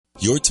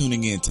You're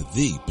tuning in to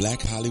the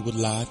Black Hollywood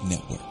Live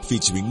Network,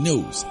 featuring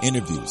news,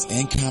 interviews,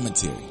 and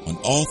commentary on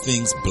all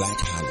things Black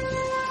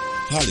Hollywood.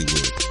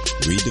 Hollywood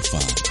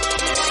redefined.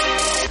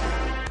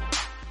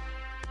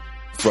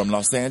 From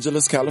Los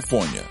Angeles,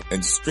 California,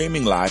 and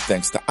streaming live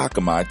thanks to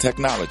Akamai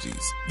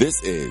Technologies,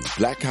 this is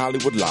Black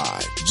Hollywood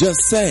Live.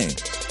 Just saying,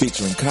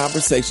 featuring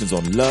conversations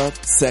on love,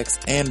 sex,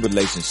 and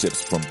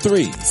relationships from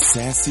three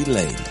sassy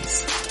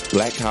ladies.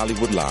 Black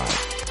Hollywood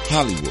Live.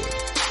 Hollywood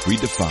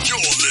redefined. You're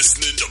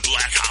listening to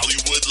Black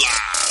Hollywood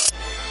Live.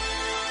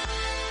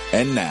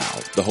 And now,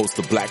 the host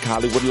of Black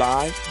Hollywood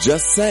Live,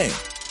 Just Saying.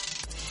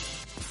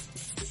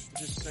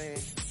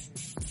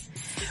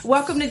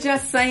 Welcome to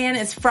Just Saying.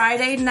 It's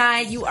Friday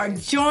night. You are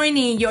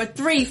joining your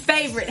three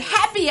favorite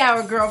happy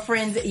hour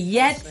girlfriends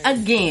yet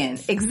again.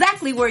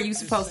 Exactly where you're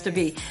supposed to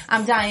be.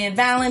 I'm Diane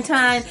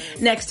Valentine.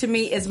 Next to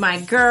me is my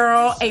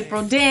girl,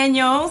 April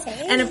Daniels.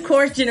 Hey. And of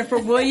course, Jennifer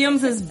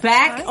Williams is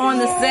back on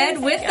the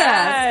set with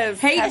us.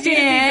 Hey, happy Jen.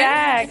 To be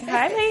back.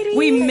 Hi, ladies.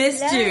 We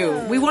missed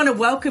you. We want to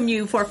welcome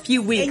you for a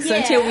few weeks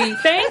until we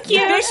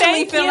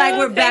officially feel like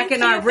we're back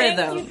in our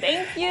rhythm.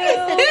 Thank you.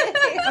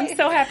 I'm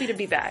so happy to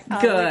be back.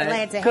 Good.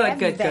 Glad to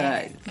have you back.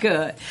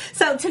 Good.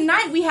 So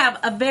tonight we have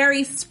a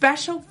very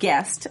special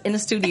guest in the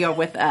studio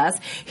with us.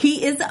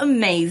 He is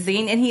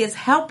amazing and he is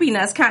helping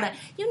us kind of,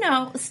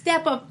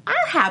 step up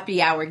our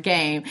happy hour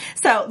game.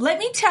 So let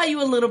me tell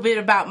you a little bit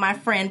about my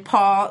friend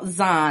Paul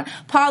Zahn.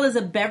 Paul is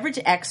a beverage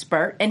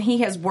expert and he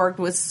has worked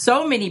with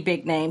so many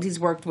big names. He's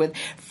worked with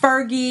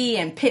Fergie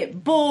and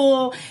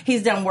Pitbull.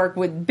 He's done work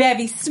with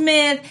Bevy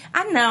Smith.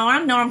 I know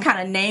I'm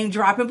kind of name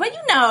dropping, but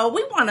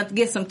we want to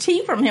get some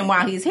tea from him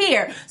while he's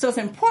here. So it's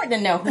important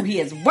to know who he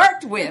has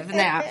worked with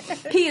now.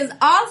 He is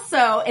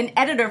also an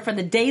editor for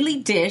The Daily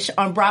Dish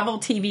on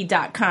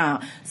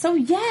BravoTV.com. So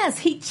yes,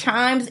 he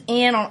chimes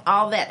in on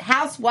all that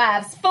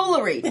housewives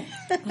foolery.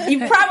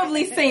 You've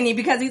probably seen him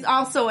because he's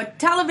also a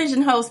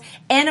television host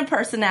and a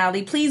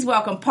personality. Please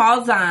welcome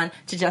Paul Zahn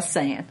to Just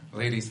Saying.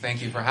 Ladies,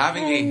 thank you for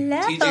having me.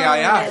 Hello.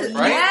 TGIF,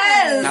 right?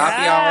 Yes.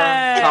 Happy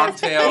hour,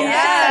 cocktail,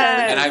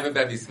 and I have a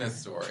Bevy Smith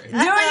story. Do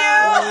you?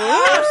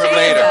 Oh, for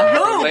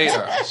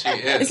later. She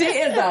is. She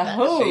is a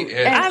hoot. She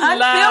is. And I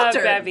love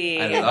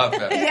Bevy. I love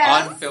Bevy.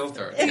 Yes.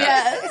 Unfiltered.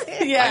 Yes.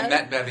 I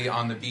met Bevy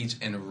on the beach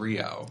in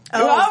Rio.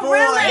 Oh,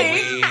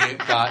 really? And we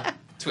got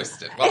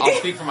twisted. Well, I'll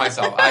speak for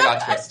myself. I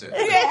got twisted.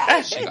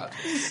 Yeah. She got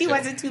twisted. She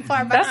wasn't too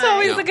far behind. That's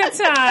always a good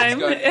time.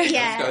 It was good.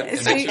 Yeah. It was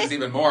good. And then she was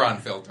even more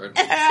unfiltered.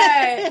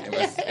 Hey.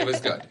 It was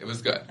good. It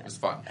was good. It was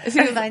fun.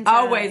 She's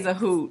always a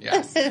hoot.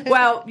 Yes.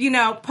 Well,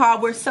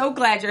 Paul, we're so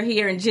glad you're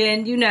here. And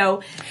Jen,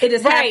 it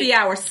is happy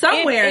hour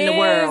somewhere in the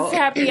world. It is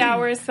happy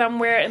hour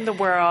somewhere in the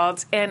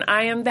world. And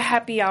I am the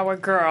happy hour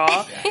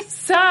girl.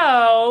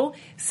 So,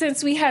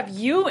 since we have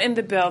you in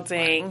the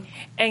building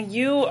and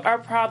you are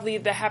probably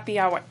the happy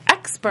hour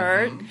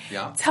expert,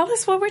 tell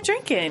us what we're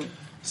drinking.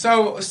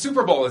 So,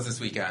 Super Bowl is this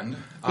weekend,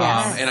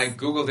 and I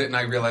Googled it and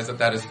I realized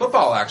that is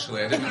football,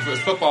 actually. I didn't know if it was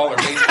football or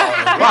baseball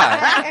or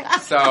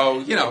what.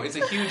 So, it's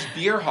a huge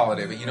beer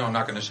holiday, but I'm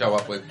not going to show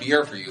up with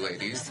beer for you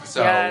ladies.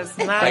 So, yes,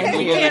 I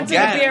Googled you can't do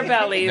the beer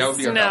bellies. No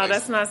beer bellies.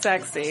 That's not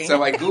sexy.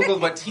 So, I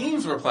Googled what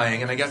teams were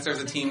playing, and I guess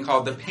there's a team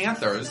called the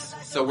Panthers,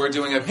 so we're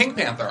doing a Pink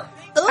Panther.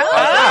 Oh, that's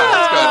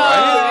good,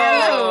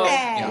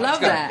 right? Yeah, love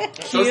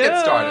that. So let's get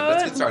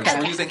started. Okay. So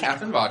we're using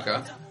Effin'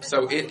 vodka.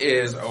 So it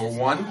is a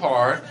 1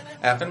 part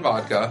Effin'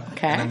 vodka.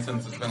 Okay. And then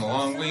since it's been a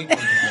long week, my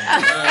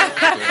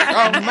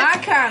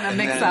kind of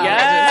mix up.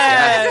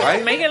 Yes,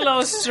 right? Make it a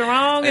little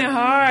strong and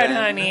hard,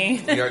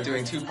 honey. We are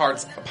doing 2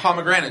 parts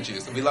pomegranate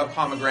juice. And we love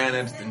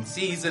pomegranate in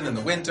season, in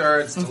the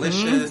winter. It's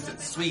delicious.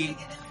 It's sweet.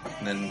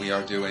 And then we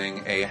are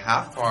doing a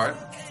half part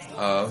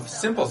of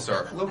simple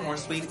syrup. A little more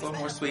sweet.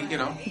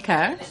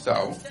 Okay.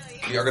 So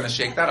we are going to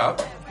shake that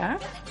up. Okay.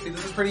 See,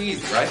 this is pretty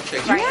easy, right?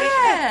 Shake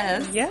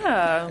Yes.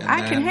 Yeah.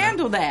 I can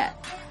handle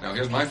that. Now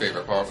here's my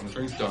favorite part when the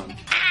drink's done.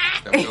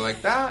 Then we go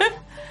like that.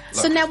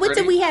 So now what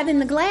do we have in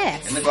the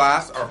glass? In the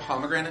glass are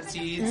pomegranate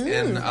seeds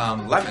and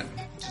lemon.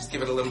 Just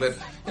give it a little bit,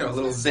 a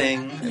little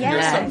zing. And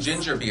here's some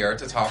ginger beer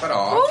to top it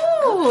off.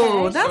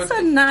 Ooh, that's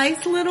a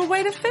nice little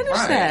way to finish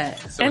that.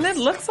 So and it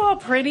looks all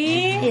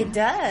pretty. It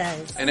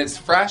does. And it's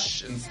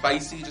fresh and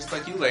spicy, just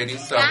like you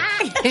ladies. So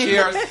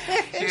cheers.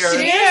 Cheers. Cheers.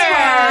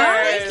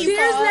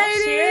 Cheers,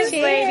 ladies. Cheers,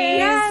 ladies.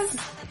 Yes.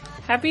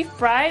 Happy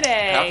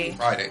Friday. Happy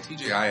Friday.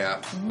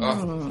 TGIF.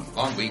 Oh,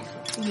 long week.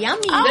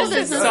 Yummy. Oh,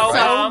 This is so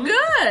bomb. good.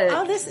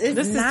 Oh, this is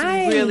This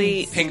nice. is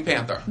really Pink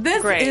Panther.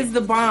 This great. is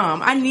the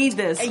bomb. I need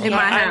this in my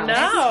house. I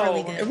know.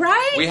 This is really good.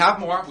 Right? We have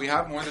more.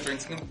 The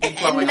drinks can be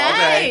flowing all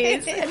day.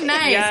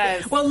 Nice.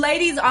 Yes. Well,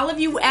 ladies, all of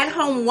you at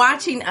home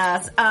watching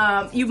us,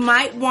 you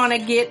might want to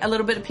get a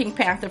little bit of Pink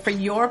Panther for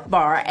your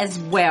bar as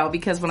well,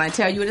 because when I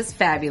tell you it is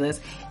fabulous,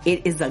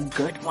 it is a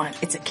good one.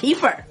 It's a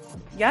keeper.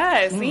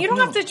 Yes. And you don't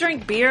have to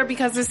drink beer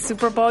because it's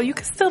Super Bowl. You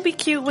can still be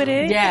cute with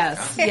it.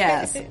 Yes,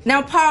 yes.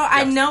 Now, Paul,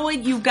 I know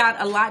you've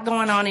got a lot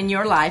going on in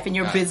your life and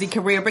your busy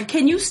career, but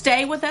can you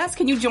stay with us?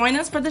 Can you join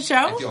us for the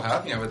show? If you'll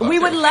have me, I would love We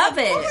to. would love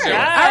it. Yes. All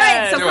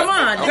right, so Do come it.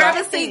 on. Okay.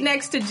 Grab a seat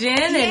next to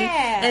Jen,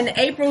 and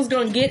April's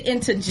going to get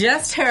into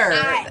just her.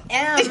 I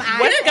am.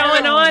 What's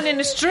going on in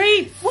the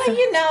streets?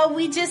 Well,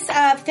 we just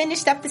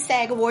finished up the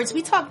SAG Awards.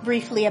 We talked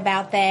briefly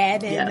about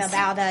that and Yes.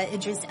 about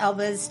Idris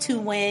Elba's 2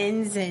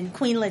 wins and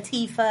Queen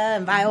Latifah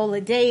and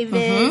Viola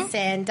Davis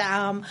and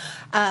Uzo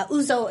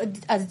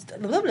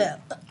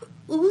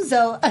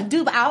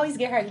Aduba. I always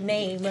get her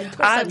name.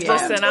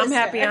 Listen, I'm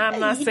happy I'm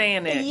not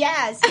saying it.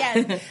 Yes.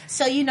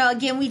 So,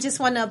 again, we just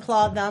want to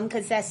applaud them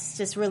because that's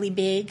just really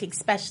big,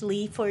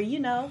 especially for,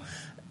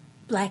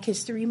 Black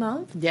History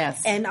Month.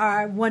 Yes. And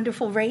our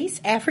wonderful race,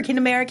 African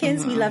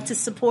Americans. We love to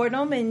support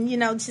them and,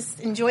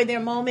 just enjoy their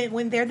moment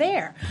when they're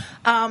there.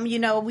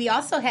 We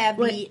also have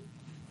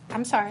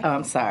I'm sorry. Oh,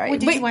 I'm sorry.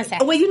 What did you want to say?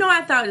 Well,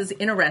 I thought it was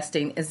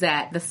interesting is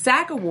that the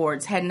SAG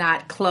Awards had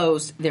not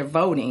closed their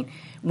voting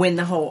when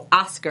the whole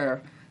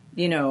Oscar,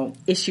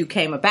 issue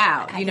came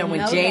about. When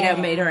Jada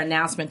made her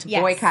announcement to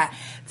boycott.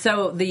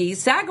 So the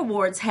SAG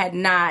Awards had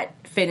not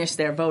finished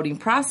their voting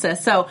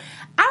process. So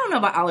I don't know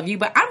about all of you,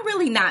 but I'm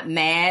really not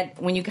mad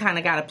when you kind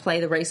of got to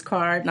play the race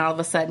card and all of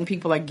a sudden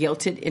people are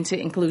guilted into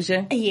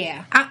inclusion.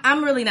 Yeah.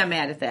 I'm really not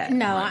mad at that.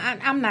 No,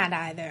 I'm not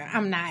either.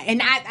 I'm not.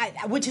 And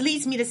I which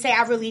leads me to say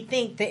I really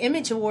think the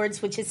Image Awards,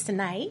 which is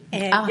tonight,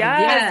 and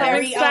yes, I'm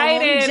very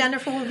excited.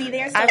 Jennifer will be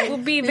there. So I will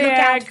be look there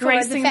out for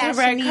gracing the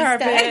red fashionista.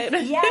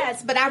 carpet.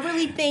 Yes, but I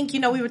really think,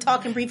 we were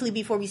talking briefly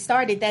before we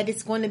started that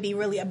it's going to be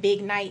really a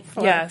big night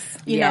for,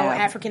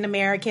 African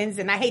Americans.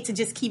 And I hate to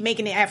just keep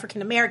making it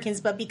African Americans,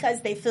 but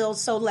because they feel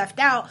so left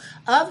out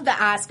of the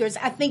Oscars,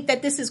 I think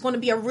that this is going to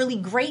be a really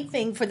great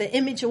thing for the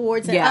Image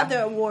Awards and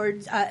other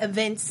awards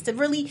events to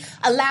really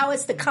allow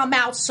us to come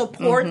out,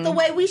 support the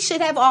way we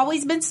should have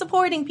always been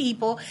supporting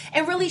people,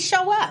 and really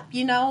show up.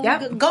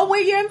 Go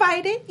where you're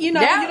invited. You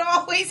don't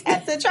always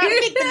have to try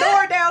to kick the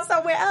door down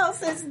somewhere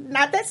else. It's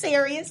not that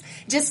serious.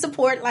 Just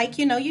support like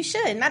you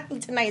should. And I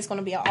think tonight is going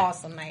to be an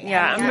awesome night.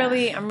 Yeah,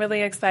 I'm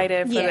really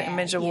excited for the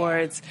Image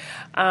Awards.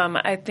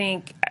 I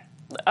think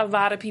a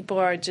lot of people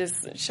are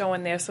just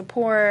showing their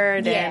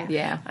support,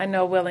 and I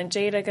know Will and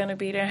Jada are going to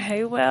be there.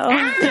 Hey, Will.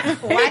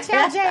 Watch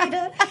out,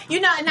 Jada.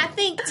 And I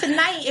think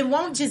tonight it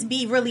won't just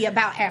be really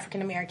about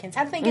African Americans.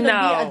 I think it'll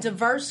be a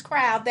diverse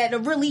crowd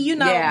that'll really,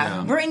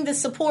 bring the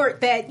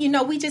support that,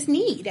 we just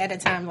need at a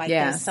time like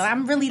this. So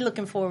I'm really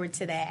looking forward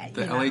to that.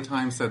 The LA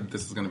Times said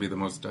this is going to be the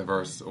most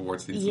diverse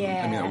award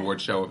season. Award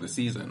show of the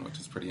season, which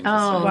is pretty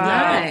interesting. Oh,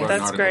 wow.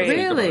 That's great.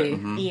 Really?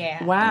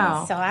 Yeah.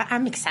 Wow. So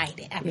I'm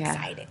excited. I'm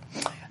excited.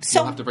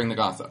 So you'll have to bring the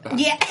gossip back.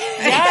 Yeah.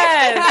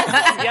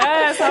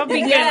 Yes. I'll be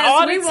getting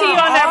all the tea on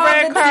that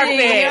red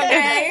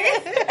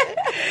carpet.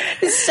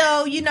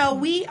 So,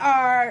 we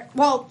are,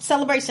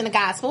 Celebration of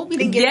Gospel. We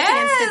didn't get a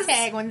chance to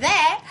tag on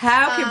that.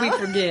 How could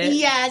we forget?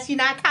 Yes,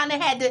 I kind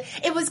of had to,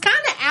 it was kind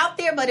of out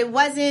there, but it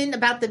wasn't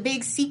about the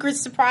big secret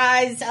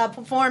surprise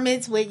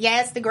performance with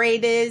Yas the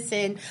Greatest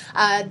and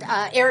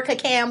Erica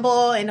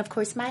Campbell and, of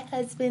course, my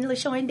husband,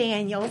 LaShawn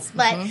Daniels.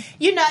 But,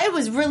 it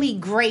was really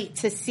great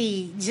to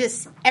see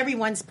just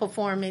everyone's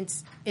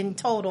performance in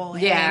total.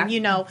 Yeah.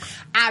 And,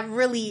 I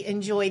really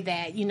enjoyed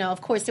that.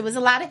 Of course, there was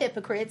a lot of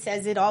hypocrites,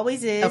 as it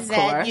always is,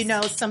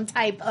 at, some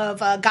type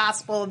of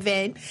gospel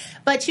event.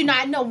 But,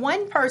 I know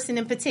one person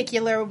in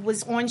particular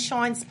was on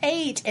Sean's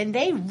page, and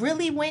they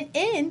really went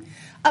in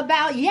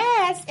about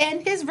Yas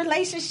and his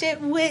relationship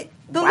with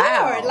the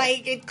Lord.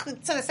 Like, it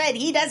sort of said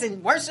he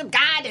doesn't worship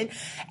God.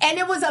 And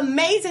it was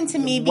amazing to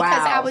me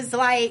because I was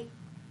like,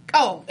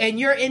 oh, and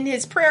you're in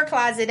his prayer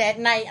closet at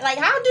night. Like,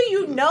 how do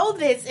you know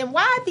this? And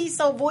why be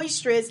so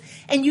boisterous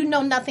and you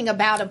know nothing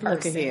about a person?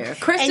 Look at here.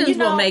 Christians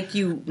will make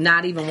you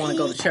not even want to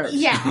go to church.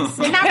 Yes.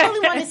 And I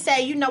really want to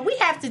say, we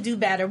have to do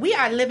better. We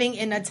are living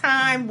in a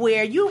time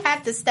where you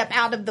have to step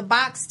out of the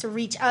box to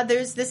reach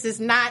others. This is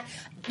not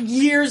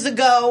years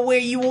ago where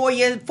you wore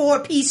your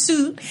 4-piece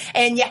suit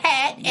and your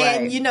hat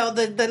and,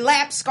 the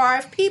lap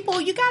scarf.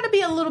 People, you got to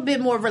be a little bit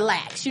more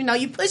relaxed.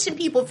 You're pushing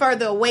people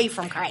further away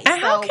from Christ. And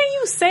how can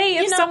you say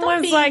if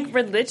someone's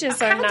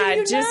religious or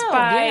not just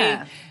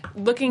by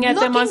looking at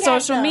them on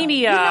social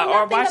media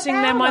or watching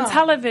them on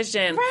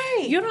television?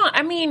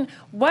 Right.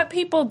 What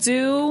people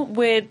do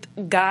with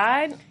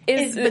God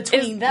is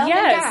between them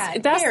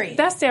and God.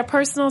 That's their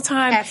personal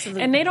time.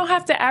 Absolutely. And they don't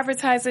have to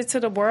advertise it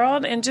to the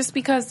world. And just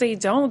because they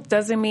don't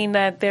doesn't mean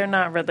that they're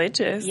not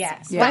religious.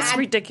 Yes. That's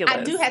ridiculous.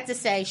 I do have to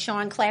say,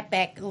 Sean clapped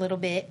back a little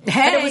bit.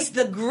 Hey. But it was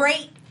the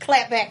great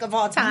clapback of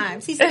all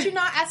times. He said,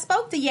 I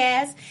spoke to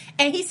Yaz,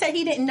 and he said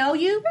he didn't know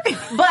you, but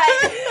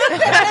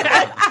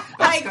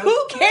like,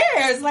 who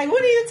cares? Like,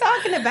 what are you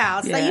talking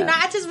about? So,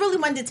 I just really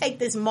wanted to take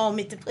this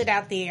moment to put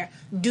out there,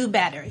 do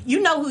better.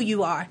 You know who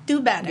you are.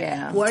 Do better.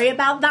 Yeah. Worry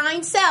about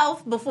thine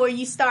self before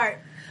you start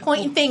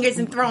pointing fingers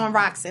and throwing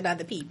rocks at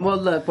other people. Well,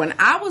 look, when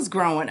I was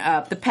growing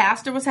up, the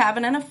pastor was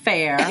having an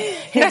affair.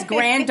 His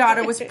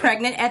granddaughter was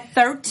pregnant at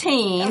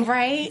 13.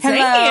 Right.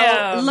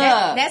 Hello. Look.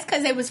 That's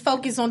because they was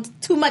focused on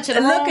too much of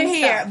the wrong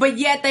here. stuff. But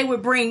yet they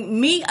would bring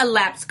me a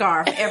lap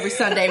scarf every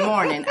Sunday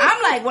morning.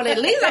 I'm like, well, at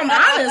least I'm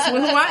honest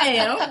with who I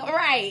am.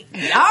 Right.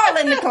 All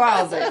in the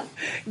closet.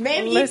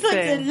 Maybe you put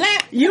the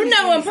lap. You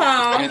know him,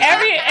 Paul.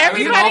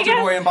 Everybody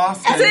gets... boy in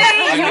Boston. See, you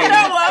know him.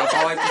 That's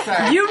all I have to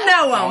say. You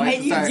know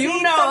him.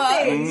 You know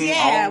him.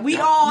 Yeah, we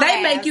all.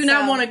 They make you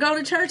not want to go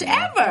to church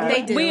ever.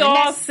 They do. We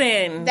all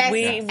sin.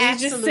 We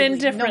just sin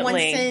differently. No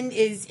one sin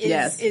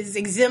is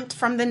exempt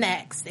from the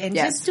next. And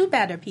just do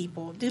better,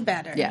 people. Do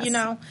better.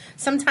 Yes.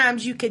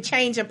 Sometimes you could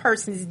change a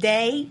person's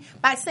day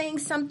by saying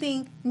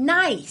something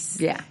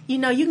nice. Yeah. You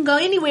can go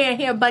anywhere and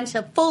hear a bunch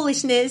of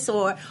foolishness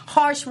or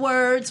harsh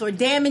words or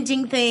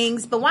damaging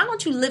things, but why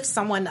don't you lift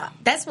someone up?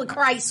 That's what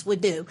Christ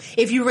would do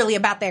if you're really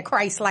about that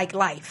Christ-like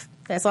life.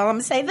 That's all I'm going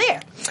to say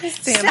there.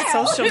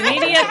 Damn social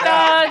media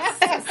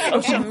thugs.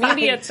 Social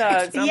media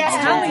thugs. I'm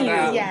telling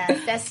you. Yeah,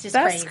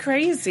 that's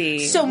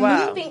crazy. So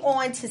moving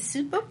on to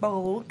Super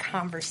Bowl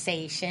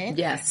conversation.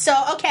 Yes. So,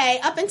 okay,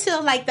 up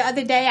until like the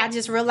other day, I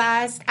just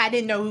realized I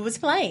didn't know who was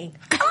playing.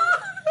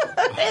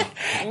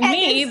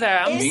 Me either.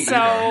 I'm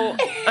so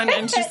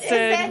uninterested. Is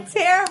that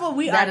terrible?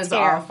 That is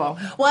terrible. awful.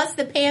 Well, it's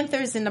the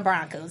Panthers and the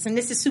Broncos, and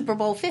this is Super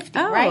Bowl 50,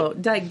 right? Oh,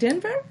 like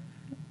Denver?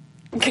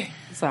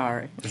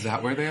 Sorry. Is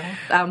that where they are?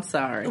 I'm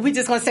sorry. We're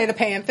just going to say the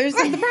Panthers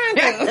and the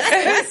Broncos.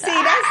 See,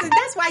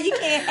 that's why you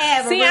can't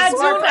have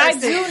I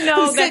do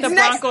know that the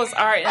Broncos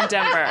are in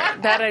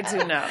Denver. That I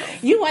do know.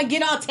 You want to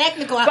get all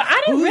technical. But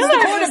I didn't realize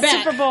it was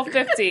Super Bowl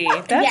 50.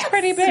 That's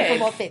pretty big. Super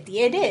Bowl 50.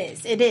 It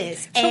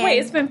is. So wait,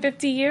 it's been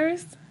 50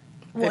 years?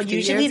 Well,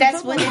 usually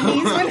that's what it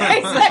means when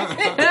they say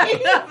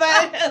 50,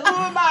 but who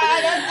am I?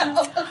 I don't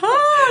know.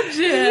 Oh,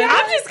 Jim.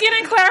 I'm just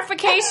getting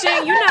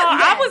clarification.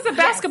 I was a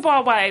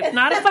basketball wife,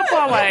 not a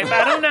football wife.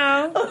 I don't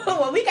know.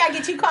 Well, we got to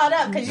get you caught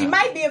up because you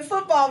might be a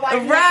football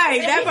wife. Right.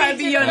 That might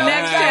be your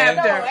next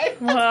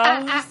chapter.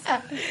 Well,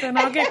 then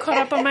I'll get caught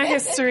up on my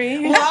history.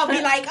 Well, I'll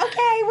be like,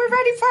 okay, we're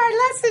ready for our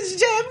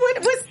lessons, Jim.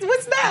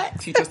 What's that?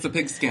 Teach us the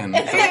pigskin.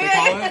 Is that what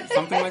they call it?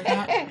 Something like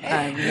that?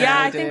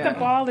 I think the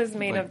ball is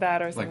made of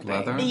that or something.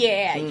 Like leather?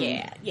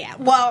 Yeah.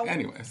 Well,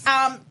 anyways.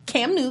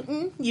 Cam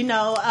Newton,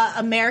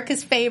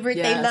 America's favorite.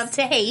 Yes. They love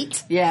to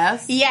hate.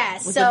 Yes.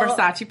 With the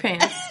Versace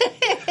pants.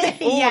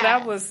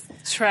 That was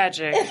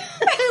tragic.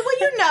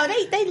 Well,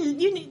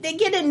 they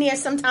get in there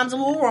sometimes a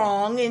little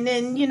wrong, and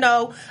then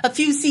a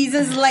few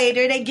seasons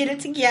later they get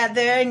it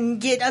together and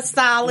get a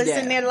solace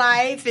in their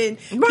life, and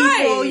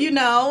people, and,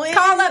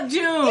 call up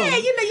June. Yeah,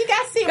 you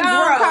got to see them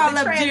grow. Call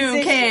up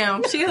June,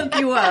 Cam. She'll hook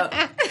you up.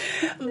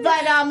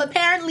 But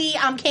apparently,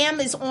 Cam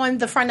is on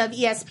the front of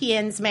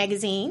ESPN's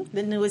magazine,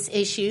 the newest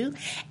issue,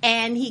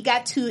 and he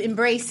got to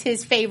embrace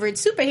his favorite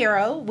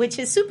superhero, which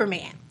is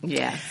Superman.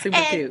 Yeah, super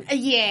cute.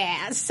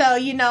 Yeah, so,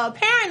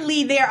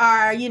 apparently there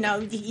are, you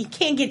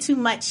can't get too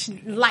much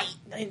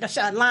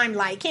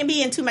limelight. Can't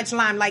be in too much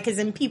limelight because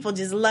then people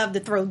just love to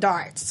throw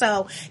darts.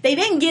 So they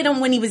didn't get him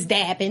when he was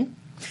dabbing.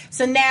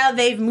 So now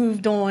they've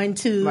moved on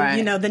to,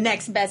 the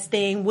next best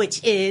thing,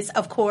 which is,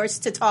 of course,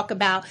 to talk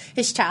about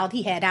his child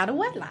he had out of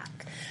wedlock.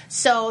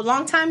 So,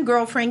 longtime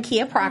girlfriend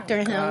Kia Proctor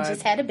and him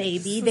just had a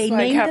baby. They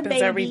named the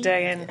baby every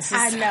day in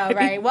I know,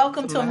 right?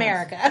 Welcome to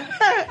America.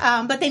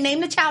 But they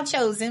named the child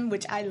Chosen,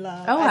 which I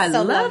love. Oh, I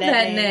love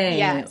that name.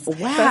 Yes. Wow,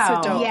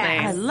 that's a dope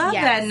name. I love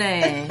that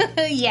name.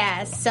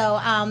 Yes. So,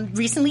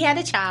 recently had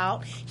a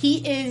child.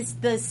 He is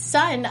the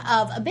son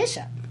of a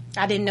bishop.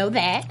 I didn't know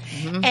that.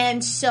 Mm-hmm.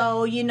 And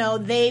so,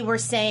 they were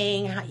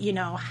saying,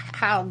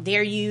 how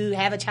dare you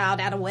have a child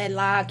out of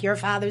wedlock? Your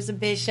father's a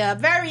bishop.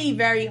 Very,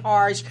 very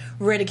harsh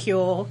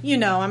ridicule,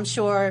 I'm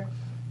sure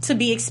to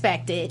be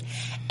expected.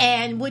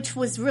 And which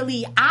was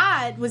really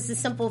odd was the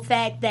simple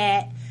fact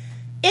that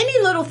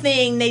any little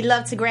thing they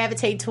love to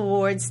gravitate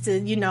towards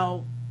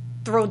to,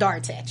 throw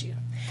darts at you.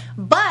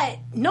 But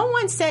no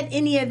one said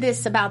any of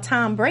this about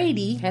Tom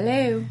Brady.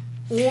 Hello.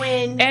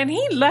 And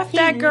he left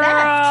that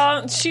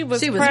girl. She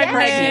was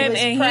pregnant,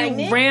 and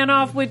he ran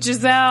off with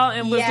Giselle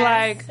and was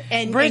like,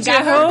 Bridget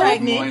who?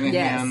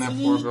 That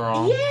poor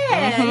girl.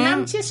 Yeah, and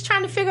I'm just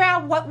trying to figure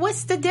out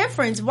what's the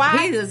difference.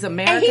 Why? He is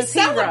America's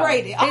hero.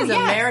 Celebrated. He's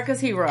America's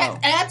hero.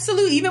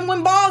 Absolutely. Even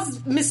when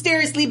balls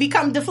mysteriously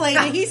become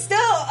deflated, he's still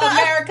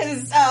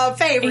America's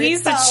favorite.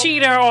 He's the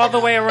cheater all the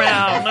way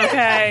around,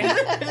 okay?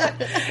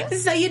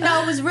 So, it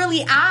was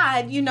really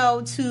odd,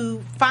 to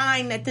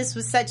find that this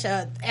was at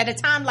a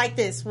time like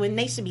this, when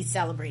they should be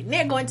celebrating.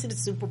 They're going to the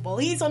Super Bowl.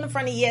 He's on the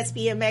front of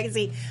ESPN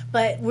magazine,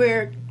 but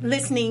we're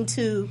listening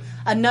to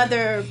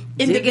another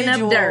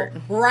individual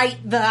write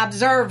the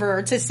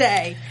Observer to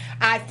say,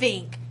 I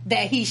think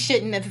that he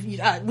shouldn't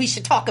have. We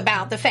should talk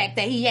about the fact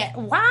that he had.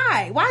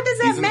 Why? Why does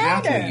that He's an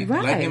matter? athlete.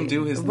 Right. Let him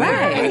do his thing.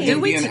 Right. Let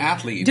him be an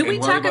athlete. Do we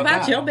and worry talk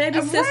about that. your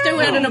baby sister who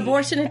had an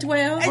abortion at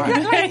 12?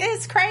 Right. Like,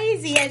 it's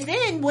crazy. And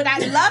then what I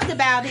loved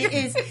about it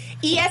is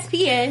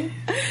ESPN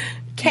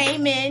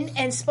came in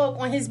and spoke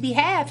on his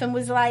behalf and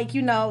was like,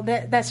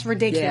 that's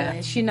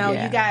ridiculous. You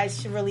guys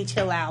should really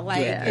chill out.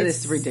 Like,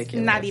 it's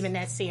ridiculous. Not even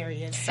that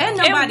serious. So. And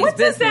And what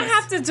does that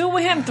have to do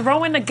with him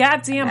throwing the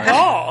goddamn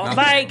ball?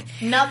 Like,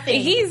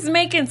 nothing. He's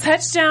making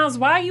touchdowns.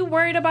 Why are you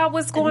worried about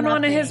what's going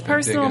on in his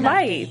personal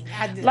life?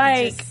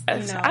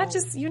 I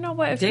just, you know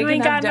what? If you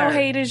ain't got no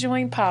haters, you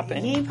ain't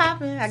popping. He ain't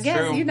popping. I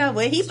guess, True.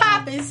 but he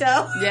popping,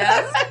 so.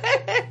 Yes.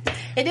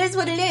 It is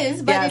what it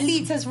is, but it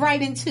leads us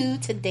right into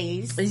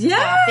today's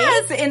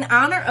topic. In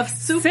honor of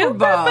Super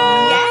Bowl.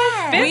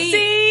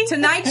 Yes.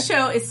 Tonight's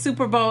show is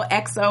Super Bowl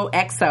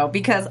XOXO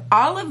because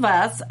all of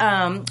us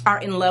are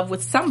in love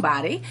with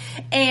somebody.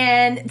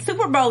 And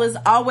Super Bowl is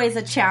always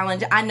a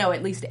challenge, I know,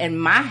 at least in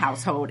my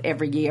household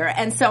every year.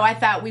 And so I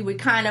thought we would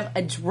kind of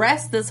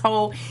address this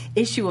whole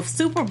issue of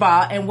Super Bowl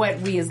and what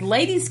we as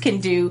ladies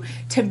can do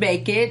to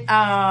make it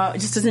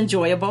just as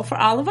enjoyable for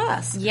all of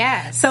us.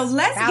 Yes. So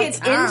let's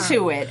get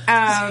into it.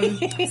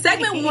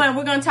 Segment 1,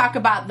 we're going to talk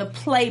about the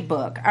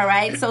playbook. All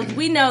right. So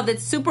we know that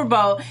Super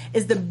Bowl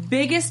is the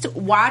biggest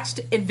watched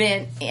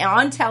event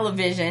on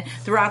television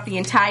throughout the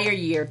entire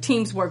year.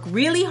 Teams work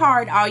really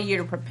hard all year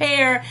to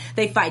prepare.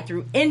 They fight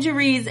through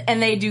injuries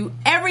and they do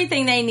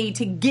everything they need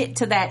to get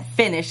to that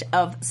finish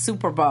of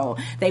Super Bowl.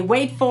 They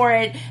wait for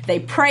it. They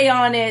pray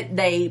on it.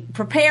 They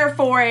prepare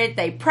for it.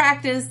 They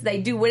practice.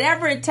 They do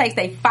whatever it takes.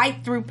 They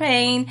fight through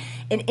pain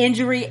and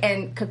injury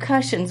and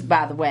concussions,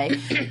 by the way,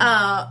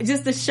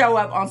 just to show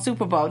up on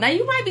Super Bowl. Now,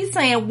 you might be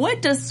saying,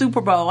 what does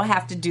Super Bowl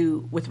have to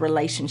do with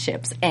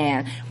relationships?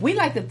 And we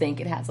like to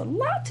think it has a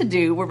lot to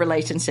do with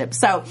relationships.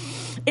 So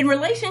in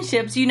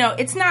relationships,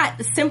 it's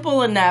not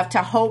simple enough to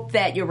hope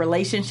that your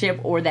relationship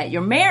or that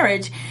your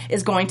marriage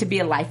is going to be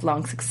a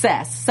lifelong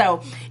success.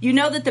 So you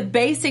know that the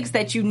basics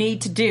that you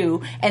need to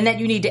do and that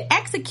you need to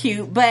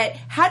execute, but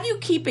how do you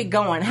keep it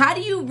going? How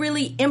do you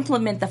really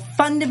implement the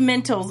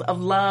fundamentals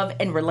of love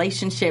and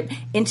relationship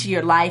into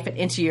your life and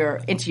into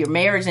your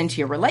marriage, into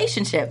your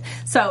relationship?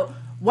 So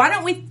why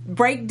don't we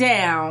break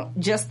down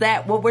just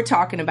that, what we're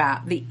talking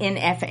about, the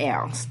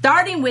NFL.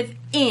 Starting with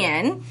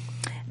N,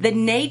 the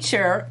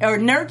nurture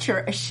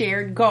a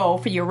shared goal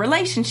for your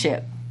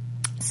relationship.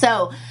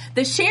 So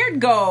the shared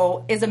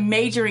goal is a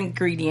major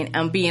ingredient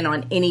on being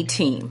on any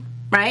team.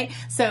 Right?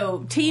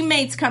 So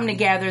teammates come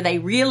together, they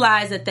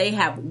realize that they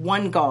have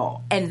one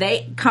goal, and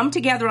they come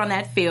together on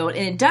that field,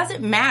 and it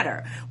doesn't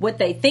matter what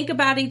they think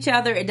about each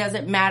other, it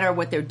doesn't matter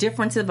what their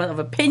differences of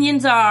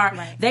opinions are.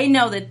 Right. They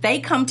know that they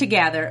come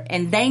together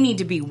and they need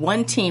to be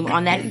one team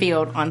on that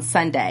field on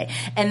Sunday.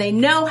 And they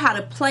know how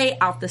to play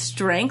off the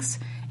strengths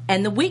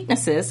and the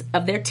weaknesses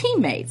of their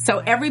teammates. So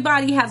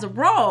everybody has a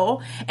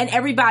role and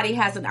everybody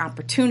has an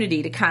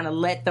opportunity to kind of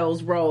let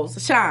those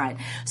roles shine.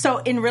 So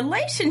in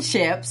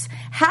relationships,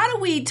 how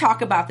do we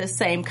talk about this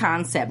same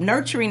concept,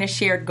 nurturing a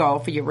shared goal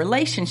for your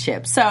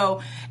relationship?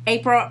 So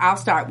April, I'll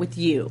start with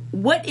you.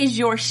 What is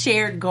your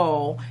shared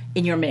goal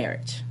in your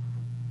marriage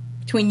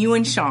between you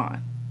and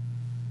Sean?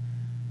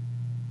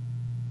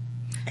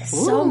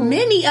 So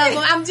many of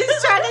them. I'm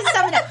just trying to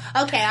sum it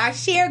up. Okay, our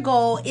shared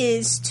goal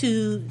is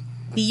to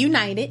be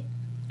united.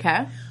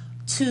 Okay.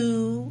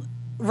 To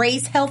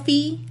raise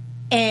healthy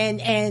and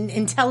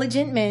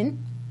intelligent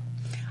men,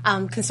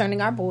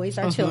 concerning our boys,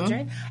 our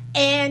children,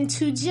 and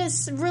to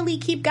just really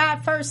keep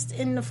God first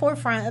in the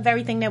forefront of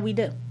everything that we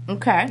do.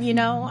 Okay.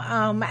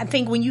 I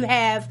think when you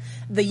have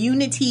the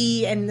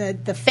unity and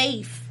the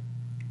faith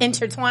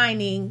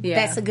intertwining,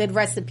 that's a good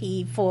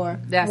recipe for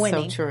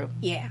winning. So true.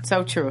 Yeah.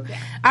 So true. Yeah.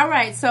 All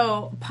right,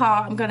 so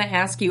Paul, I'm going to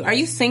ask you, are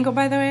you single,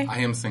 by the way?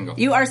 I am single.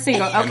 You are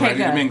single. Okay, I'm ready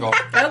good. to mingle.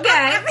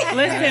 Okay.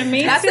 Listen,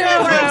 me That's too.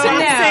 important to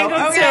know. I'm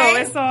single Okay. too.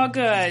 It's all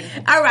good.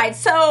 All right,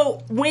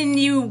 so when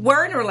you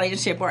were in a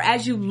relationship, or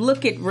as you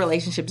look at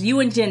relationships, you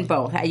and Jen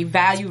both, how you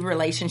value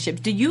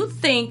relationships, do you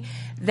think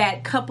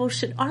that couples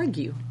should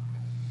argue?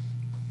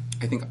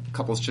 I think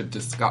couples should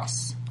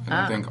discuss.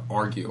 I don't think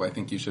argue. I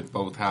think you should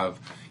both have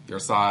your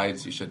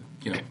sides. You should,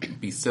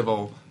 be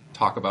civil,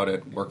 talk about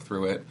it, work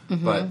through it.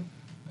 But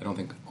I don't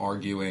think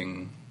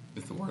arguing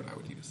is the word I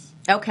would use.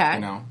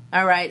 Okay.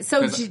 All right.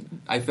 So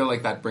I feel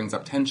like that brings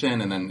up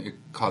tension and then it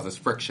causes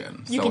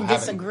friction. You can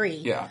disagree.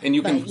 Yeah. And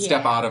you can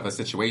step out of a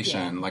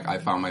situation. Yeah. Like I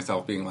found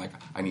myself being like,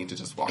 I need to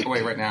just walk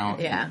away right now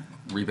and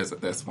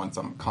revisit this once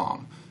I'm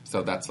calm.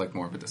 So that's like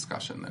more of a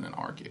discussion than an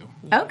argue.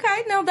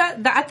 Okay, no,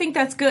 that I think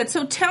that's good.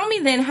 So tell me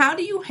then, how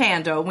do you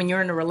handle when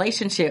you're in a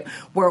relationship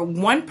where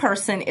one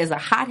person is a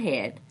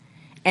hothead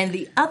and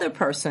the other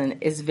person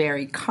is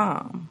very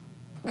calm?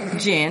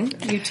 Jen,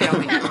 you tell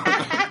me.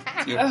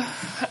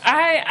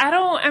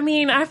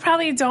 I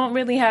probably don't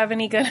really have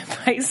any good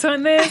advice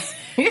on this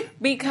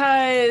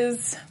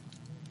because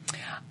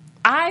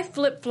I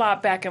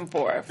flip-flop back and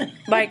forth.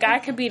 Like, I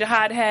could be the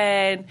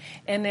hothead,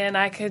 and then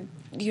I could,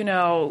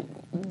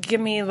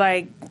 give me,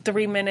 like,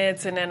 3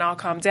 minutes and then I'll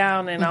calm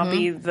down and I'll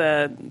be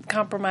the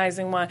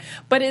compromising one.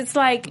 But it's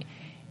like,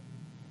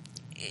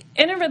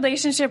 in a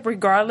relationship,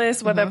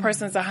 regardless whether a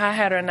person's a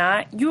hothead or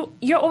not,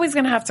 you're always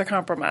going to have to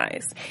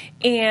compromise.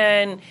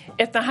 And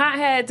if the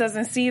hothead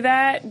doesn't see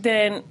that,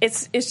 then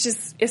it's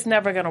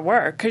never going to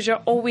work, because you're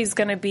always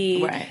going to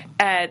be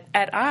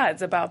at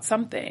odds about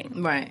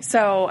something. Right.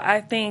 So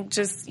I think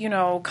just,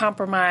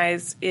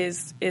 compromise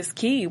is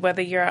key,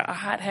 whether you're a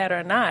hothead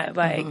or not.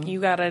 Like, you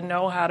got to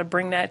know how to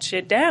bring that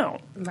shit down.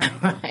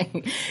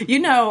 Right.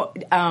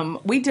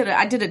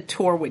 I did a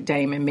tour with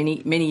Damon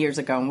many years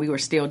ago, and we were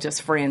still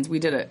just friends. We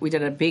did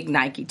a big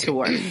Nike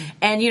tour,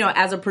 and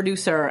as a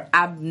producer,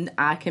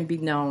 I can be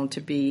known to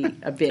be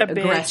a bit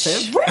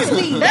aggressive.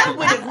 Really, I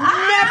would have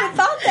never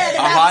thought that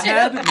about you.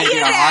 Maybe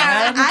a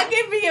hothead? I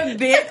can be a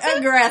bit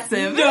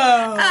aggressive.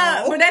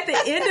 No. But at the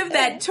end of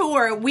that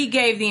tour, we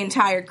gave the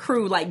entire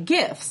crew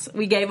gifts.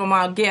 We gave them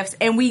all gifts,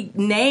 and we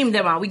named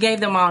them all. We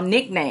gave them all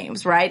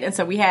nicknames, right? And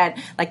so we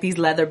had these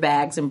leather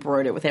bags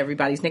embroidered with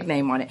everybody's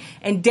nickname on it.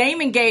 And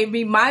Damon gave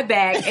me my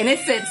bag, and it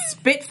said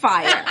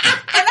Spitfire. And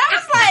I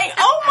was like,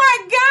 oh my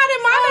God,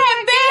 am I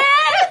that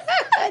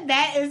bad?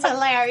 That is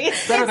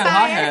hilarious. Better than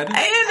hothead. Better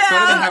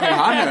than having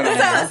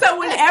hothead. So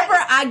whenever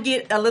I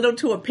get a little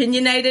too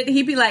opinionated,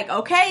 he'd be like,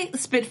 okay,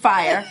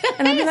 Spitfire.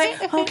 And I'd be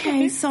like,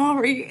 okay,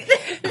 sorry.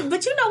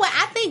 But you know what?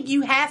 I think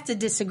you have to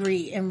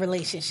disagree in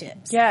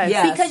relationships.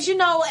 Yes. Because,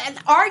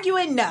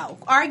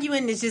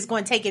 arguing is just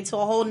going to take it to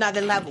a whole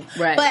nother level.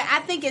 Right. But I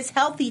think it's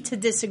healthy to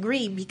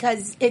disagree,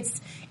 because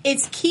it's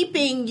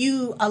keeping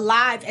you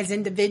alive as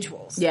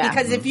individuals. Yeah.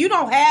 Because if you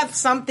don't have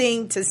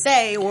something to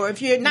say, or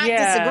if you're not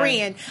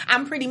disagreeing,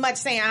 I'm pretty much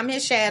saying I'm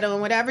his shadow,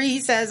 and whatever he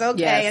says,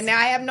 okay, and now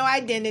I have no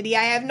identity,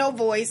 I have no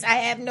voice, I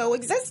have no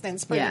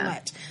existence, pretty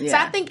much. Yeah. So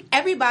I think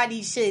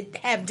everybody should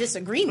have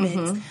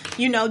disagreements,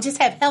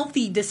 just have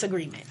healthy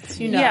disagreements.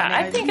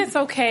 I think it's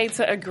okay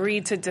to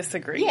agree to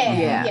disagree.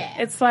 Yeah.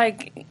 It's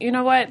like, you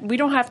know what? We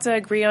don't have to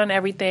agree on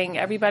everything.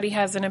 Everybody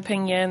has an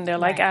opinion. They're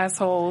like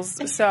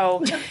assholes.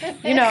 So,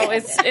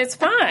 it's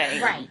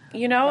fine. Right.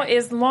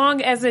 As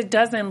long as it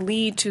doesn't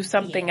lead to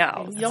something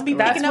else. Don't be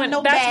that's picking up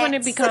no That's bats. when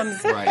it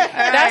becomes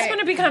that's when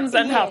it becomes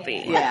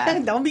unhealthy. Yeah.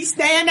 Don't be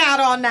staying out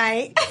all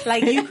night.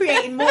 You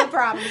creating more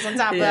problems on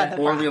top of other Or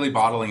problems. really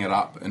bottling it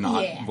up and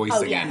not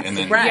voicing it. And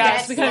then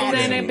Yes, because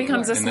then it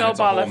becomes a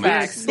snowball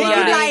effect. Then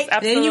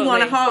you Then you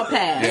want a hall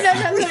pass. You're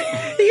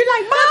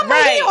like, Mama,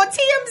 he on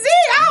TMZ.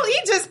 Oh,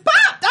 he just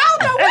popped. I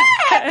don't know what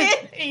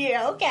happened.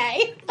 Yeah,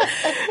 okay.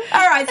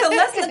 All right, so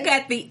let's look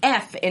at the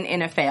F in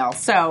NFL.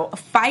 So,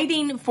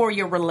 fighting for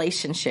your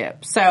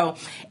relationship. So,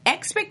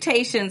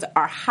 expectations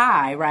are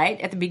high, right?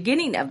 At the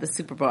beginning of the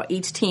Super Bowl,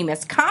 each team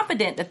is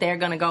confident that they're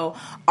going to go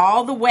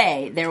all the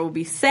way. There will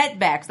be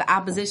setbacks. The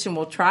opposition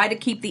will try to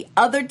keep the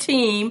other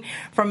team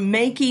from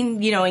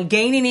making, and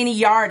gaining any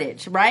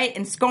yardage, right?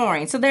 And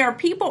scoring. So, there are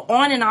people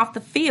on and off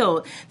the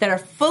field that are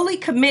fully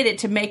committed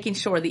to making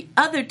sure the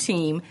other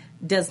team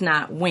does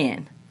not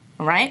win.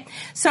 Right?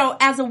 So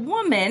as a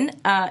woman,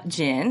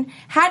 Jen,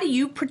 how do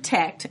you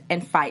protect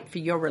and fight for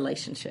your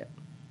relationship?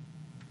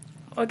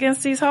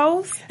 Against these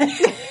hoes?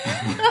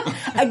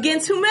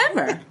 Against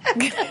whomever.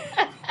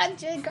 I'm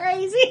just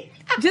crazy.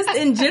 Just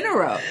in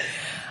general.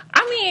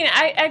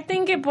 I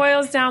think it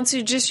boils down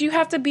to just you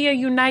have to be a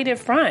united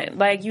front.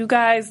 You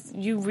guys,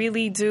 you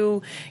really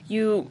do,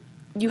 you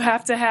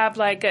have to have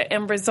an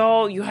end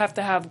result. You have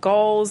to have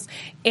goals,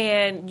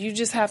 and you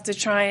just have to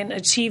try and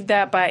achieve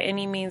that by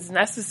any means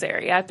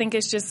necessary. I think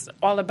it's just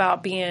all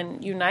about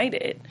being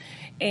united,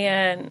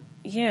 and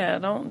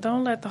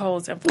don't let the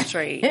hoes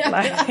infiltrate.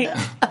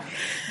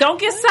 Don't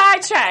get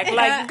sidetracked. You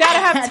gotta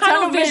have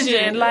tunnel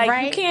vision.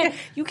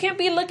 You can't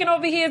be looking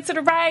over here to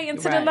the right and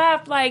to the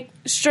left,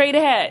 straight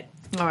ahead.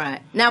 All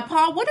right. Now,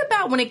 Paul, what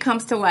about when it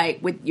comes to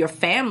with your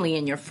family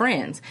and your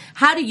friends?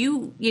 How do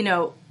you,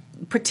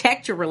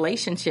 protect your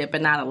relationship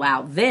and not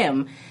allow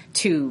them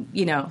to,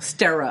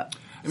 stir up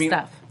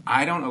stuff?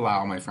 I don't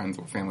allow my friends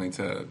or family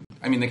to...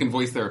 they can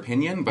voice their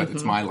opinion, but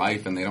it's my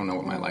life, and they don't know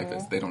what my life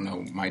is. They don't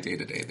know my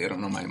day-to-day. They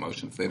don't know my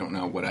emotions. They don't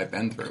know what I've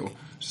been through.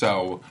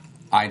 So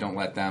I don't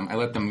let them... I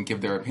let them give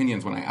their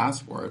opinions when I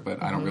ask for it,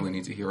 but I don't really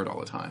need to hear it all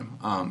the time.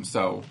 I'm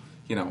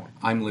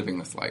living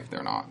this life.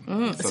 They're not.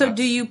 So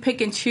do you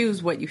pick and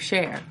choose what you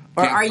share?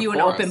 Or are you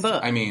an open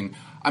book?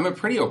 I'm a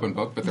pretty open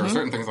book, but there are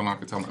certain things I'm not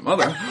going to tell my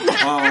mother.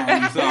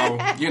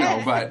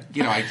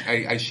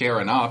 I share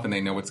enough, and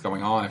they know what's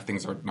going on. If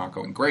things are not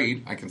going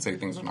great, I can say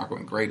things are not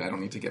going great. I don't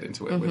need to get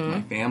into it with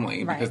my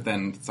family, because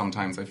then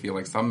sometimes I feel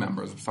like some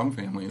members of some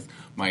families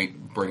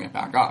might bring it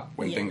back up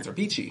when things are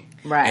peachy.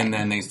 Right. And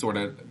then they sort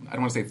of, I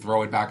don't want to say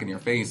throw it back in your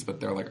face, but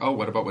they're like, oh,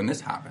 what about when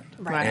this happened?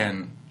 Right.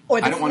 And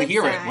I don't want to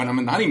hear it when I'm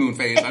in the honeymoon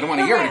phase. I don't want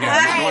to hear it again.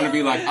 I want to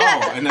be like,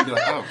 oh, and then be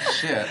like, oh,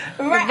 shit.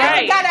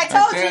 Right. God, I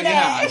told you that.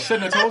 Yeah, I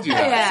shouldn't have told you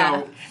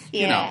that.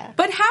 So,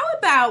 But how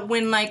about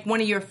when, one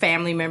of your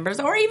family members,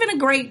 or even a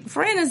great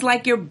friend, is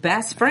your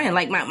best friend?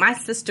 My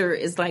sister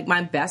is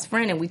my best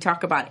friend, and we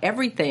talk about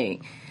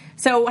everything.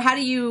 So how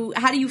do you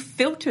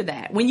filter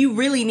that when you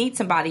really need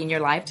somebody in your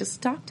life just to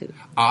talk to?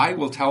 I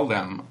will tell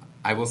them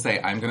I will say,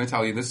 I'm going to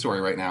tell you this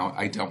story right now.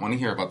 I don't want to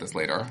hear about this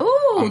later.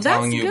 Ooh, I'm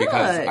telling you good.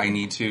 because I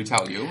need to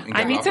tell you. And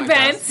I need to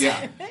vent.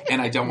 Yeah.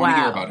 And I don't want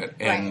to hear about it.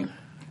 And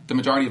the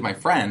majority of my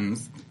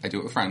friends, I do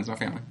it with friends, not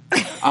family,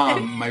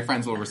 my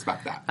friends will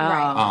respect that.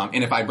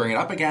 And if I bring it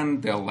up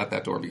again, they'll let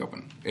that door be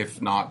open.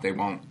 If not, they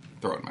won't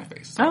throw it in my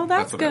face. So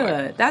that's good.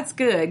 Like. That's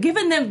good.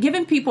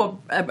 Giving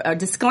people a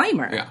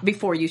disclaimer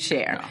before you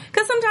share.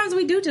 Because sometimes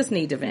we do just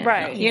need to vent.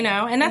 Right. You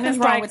know, and nothing's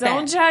wrong with that.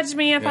 Don't judge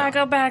me if I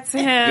go back to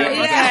him.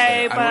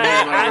 Okay, but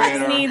I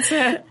just need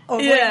to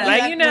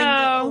let you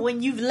know.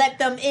 When you've let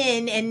them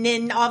in and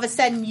then all of a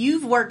sudden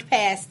you've worked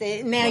past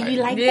it. Now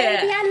you're like,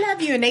 baby, I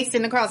love you. And they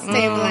sitting across the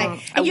table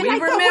like, and you're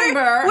like,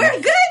 remember.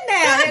 We're good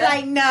now. They're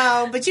like,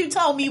 no, but you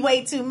told me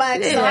way too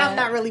much, so I'm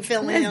not really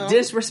feeling it.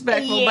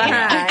 Disrespectful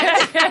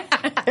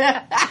behind.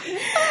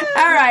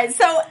 All right,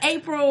 so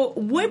April,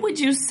 what would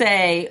you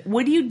say,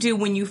 what do you do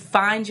when you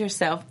find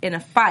yourself in a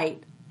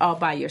fight all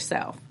by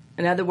yourself?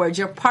 In other words,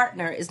 your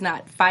partner is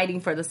not fighting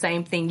for the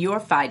same thing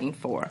you're fighting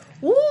for.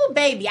 Ooh,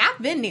 baby,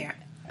 I've been there.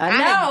 I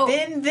know.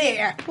 I've been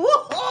there. Ooh,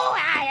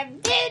 I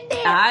have been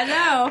there. I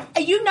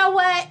know. You know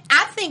what?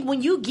 I think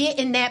when you get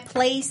in that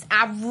place,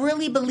 I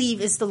really believe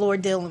it's the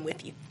Lord dealing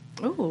with you.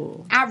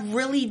 Ooh. I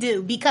really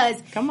do,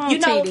 because come on,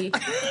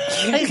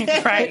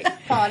 TD. Right.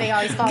 Oh, they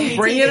always call me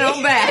Bring TD. it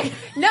on back.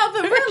 No,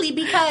 but really,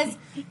 because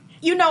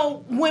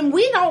when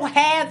we don't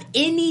have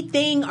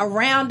anything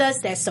around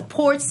us, that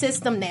support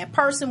system, that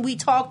person we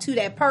talk to,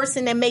 that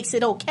person that makes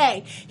it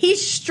okay, he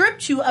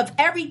stripped you of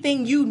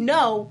everything you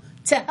know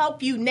to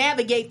help you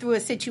navigate through a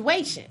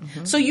situation.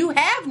 Mm-hmm. So you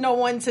have no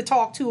one to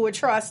talk to or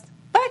trust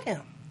but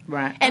him.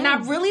 Right. And I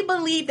really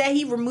believe that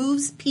he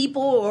removes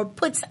people or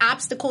puts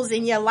obstacles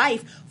in your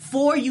life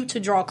for you to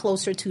draw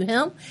closer to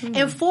him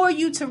and for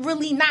you to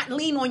really not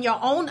lean on your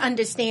own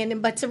understanding,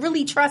 but to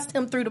really trust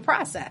him through the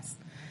process.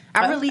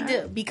 I really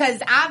do,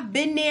 because I've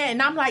been there and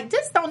I'm like,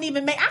 this don't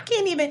even make, I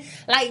can't even,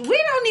 like,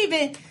 we don't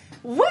even,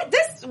 what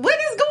is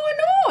going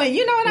on?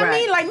 You know what I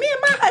mean? Like, me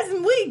and my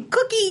husband, we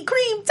cookie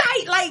cream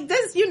tight like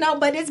this,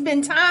 but it's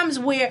been times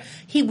where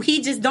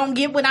he just don't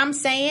get what I'm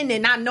saying,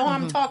 and I know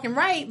I'm talking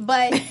right,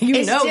 but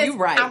you're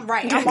right. I'm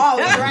right. I'm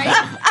always right.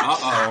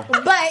 Uh-oh.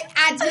 But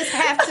I just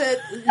have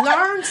to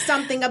learn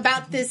something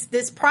about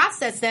this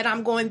process that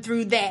I'm going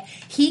through, that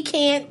he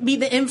can't be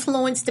the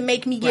influence to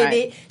make me get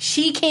it.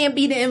 She can't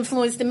be the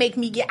influence to make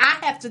me get.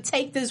 I have to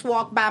take this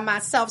walk by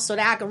myself so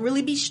that I can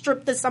really be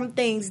stripped of some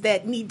things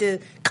that need to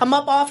come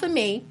up off of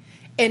me,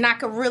 and I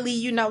could really,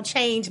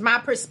 change my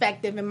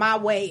perspective and my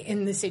way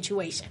in the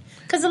situation.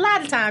 Because a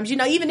lot of times,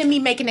 even in me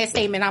making that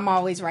statement, I'm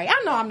always right.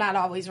 I know I'm not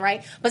always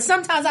right, but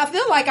sometimes I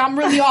feel like I'm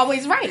really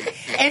always right.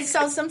 And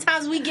so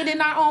sometimes we get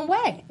in our own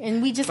way,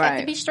 and we just have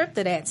to be stripped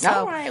of that. So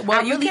all right. Well,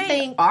 I really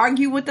think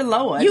argue with the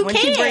Lord. You when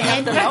can. She bring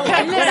up the Lord.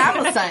 What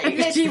I would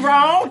say. Is she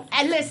wrong?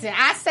 And listen,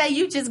 I say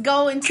you just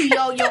go into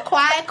your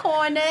quiet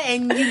corner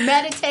and you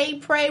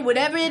meditate, pray,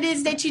 whatever it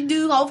is that you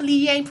do. Hopefully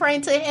you ain't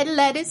praying to a head of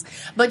lettuce,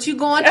 but you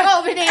going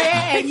over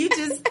there and you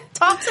just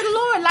talk to the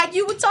Lord like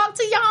you would talk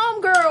to your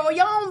homegirl or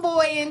your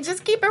homeboy, and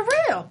just keep it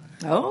real.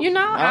 Oh,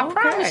 I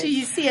promise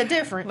you see a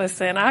difference.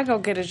 Listen, I go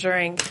get a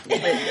drink.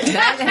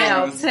 That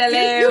helps.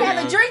 Hello. You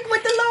have a drink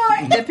with the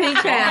Lord. The Pink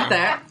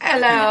Panther.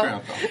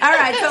 Hello. All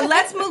right, so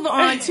let's move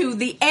on to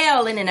the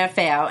L in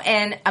NFL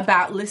and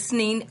about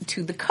listening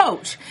to the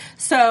coach.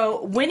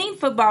 So winning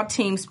football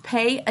teams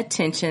pay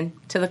attention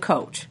to the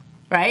coach.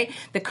 Right?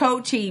 The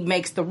coach, he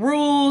makes the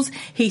rules,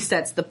 he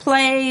sets the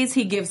plays,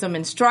 he gives them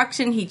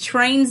instruction, he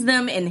trains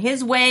them in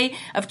his way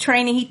of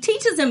training. He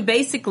teaches them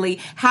basically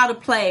how to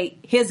play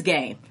his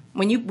game.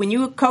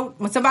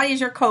 When somebody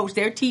is your coach,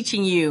 they're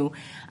teaching you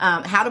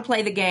how to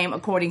play the game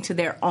according to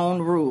their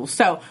own rules.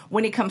 So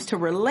when it comes to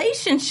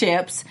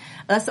relationships,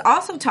 let's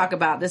also talk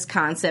about this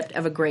concept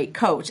of a great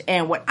coach.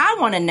 And what I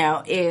want to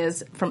know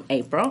is, from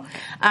April,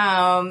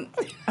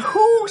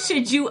 who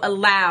should you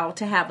allow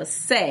to have a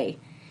say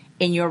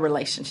in your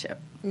relationship?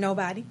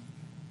 Nobody.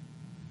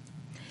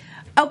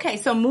 Okay,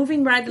 so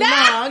moving right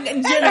along,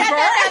 Jennifer.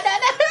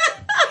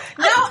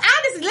 No,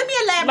 honestly, let me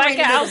elaborate. Like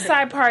an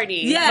outside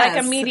party. Yes.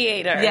 Like a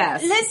mediator.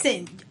 Yes.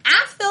 Listen,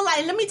 I feel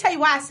like, let me tell you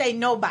why I say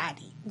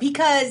nobody.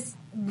 Because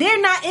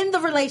they're not in the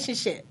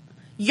relationship.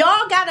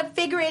 Y'all got to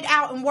figure it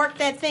out and work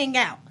that thing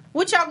out.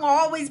 What y'all gonna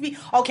always be,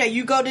 okay,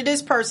 you go to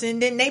this person,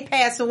 then they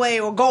pass away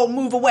or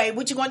move away.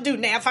 What you gonna do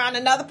now? Find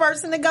another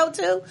person to go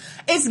to?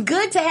 It's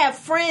good to have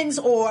friends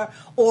or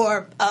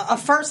a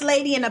first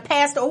lady and a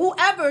pastor or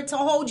whoever to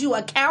hold you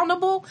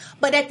accountable.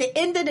 But at the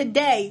end of the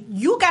day,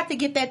 you got to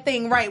get that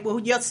thing right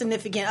with your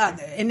significant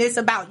other. And it's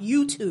about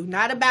you two,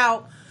 not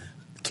about,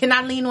 can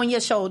I lean on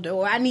your shoulder,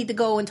 or I need to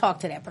go and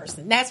talk to that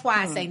person. That's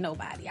why I say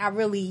nobody. I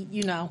really,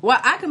 Well,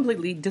 I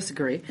completely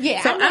disagree.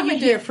 Yeah, so I'm going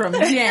to hear from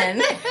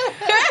Jen.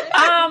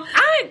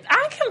 I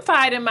I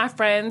confide in my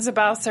friends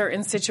about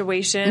certain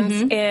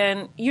situations,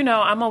 and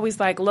I'm always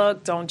like,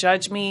 look, don't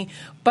judge me,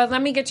 but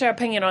let me get your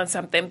opinion on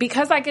something.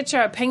 Because I get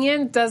your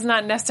opinion does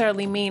not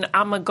necessarily mean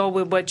I'm gonna go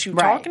with what you're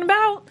talking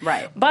about.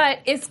 Right. But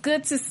it's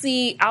good to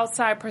see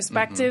outside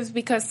perspectives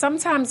because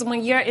sometimes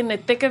when you're in the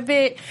thick of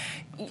it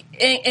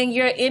and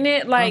you're in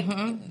it, like.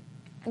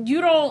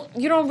 You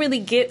don't really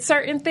get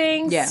certain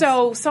things. Yes.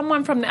 So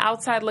someone from the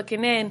outside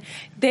looking in,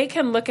 they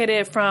can look at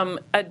it from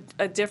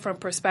a different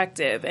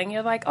perspective. And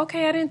you're like,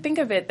 okay, I didn't think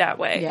of it that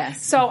way.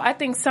 Yes. So I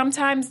think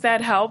sometimes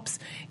that helps.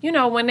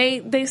 When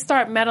they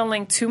start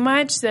meddling too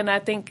much, then I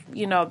think,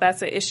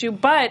 that's an issue.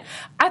 But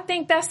I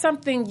think that's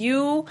something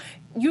you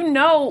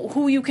know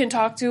who you can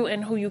talk to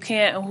and who you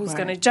can't and who's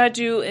going to judge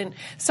you. And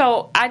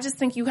so I just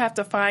think you have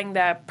to find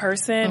that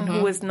person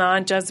who is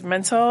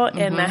non-judgmental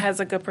and that has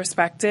a good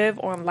perspective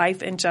on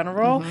life in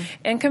general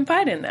and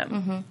confide in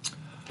them.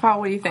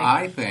 Paul, what do you think?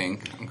 I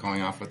think, I'm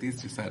going off what these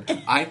two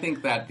said, I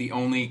think that the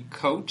only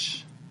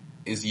coach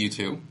is you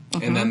two.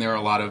 And then there are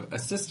a lot of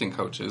assistant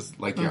coaches,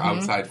 like your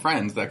outside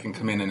friends, that can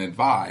come in and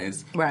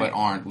advise, but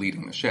aren't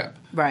leading the ship.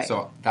 Right.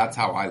 So that's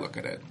how I look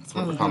at it. It's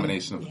sort of a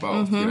combination of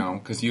both,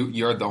 because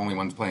you're the only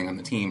ones playing on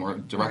the team or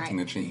directing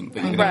the team,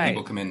 but you can have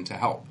people come in to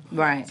help.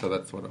 Right. So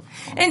that's sort of...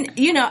 And,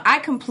 I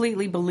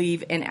completely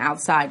believe in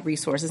outside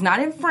resources, not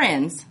in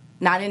friends,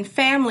 not in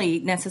family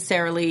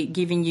necessarily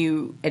giving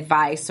you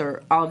advice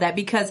or all of that,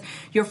 because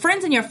your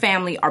friends and your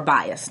family are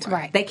biased.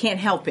 Right. They can't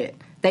help it.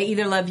 They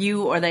either love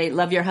you or they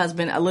love your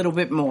husband a little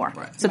bit more.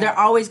 Right. So they're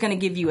always going to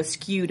give you a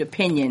skewed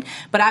opinion.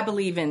 But I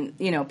believe in,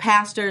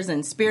 pastors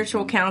and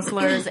spiritual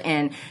counselors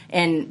and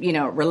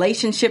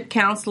relationship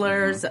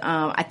counselors.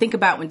 I think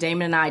about when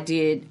Damon and I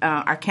did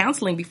our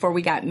counseling before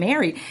we got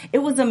married. It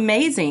was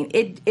amazing.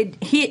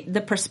 It hit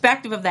the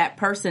perspective of that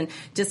person,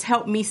 just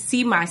helped me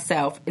see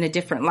myself in a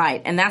different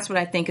light. And that's what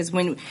I think is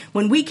when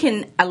we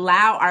can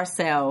allow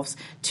ourselves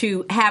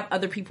to have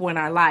other people in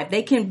our life,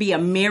 they can be a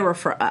mirror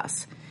for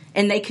us.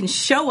 And they can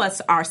show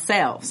us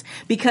ourselves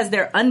because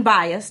they're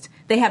unbiased.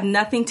 They have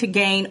nothing to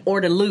gain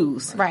or to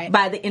lose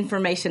by the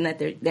information that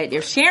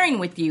they're sharing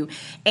with you.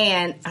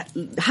 And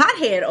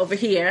hothead over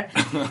here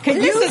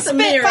can use a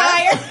mirror.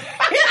 Let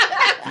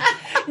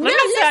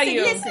me tell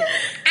you. Listen,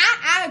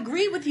 I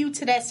agree with you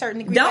to that certain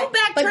degree. Don't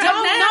backtrack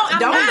now.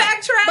 Don't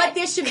backtrack. But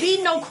there should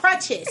be no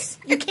crutches.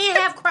 You can't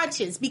have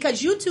crutches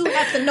because you two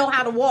have to know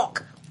how to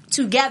walk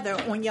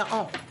together on your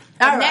own.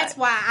 And that's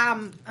why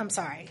I'm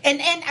sorry.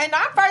 And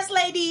our first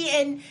lady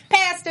and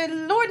pastor,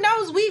 Lord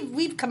knows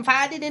we've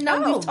confided in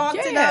them, we've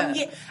talked to them.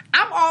 Yeah,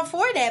 I'm all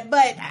for that,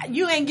 but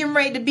you ain't getting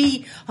ready to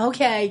be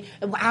okay.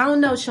 I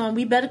don't know, Sean.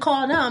 We better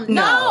call them.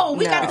 No,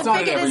 we got to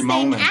figure this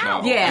thing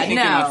out. Yeah,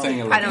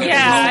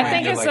 I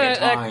think it's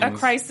a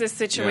crisis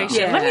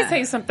situation. Yeah. Let me tell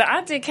you something.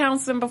 I did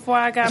counseling before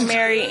I got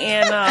married,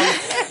 and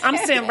I'm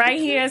sitting right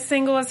here,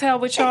 single as hell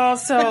with y'all.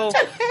 So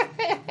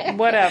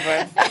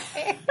whatever.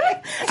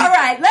 All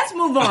right, let's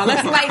move on.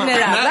 Let's lighten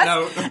it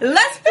up.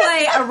 Let's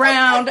play a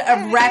round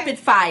of rapid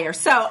fire.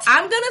 So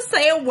I'm going to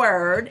say a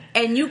word,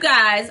 and you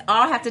guys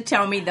all have to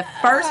tell me the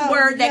first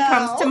word that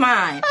comes to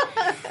mind.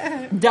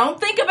 Don't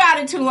think about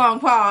it too long,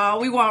 Paul.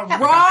 We want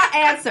raw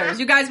answers.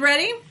 You guys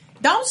ready?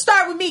 Don't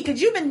start with me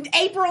because you've been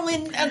April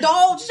in the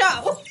whole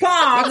show.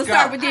 Paul, let's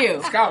start with you.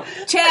 Let's go.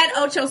 Chad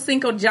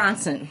Ochocinco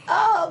Johnson.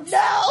 Oh,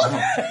 no.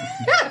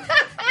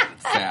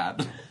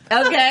 Sad.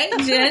 Okay,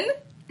 Jen.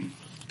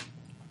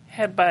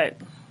 Headbutt.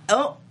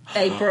 Oh,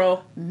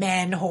 April.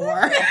 Man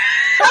whore.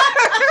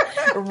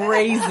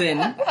 Raisin.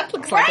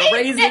 Looks like a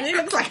raisin. It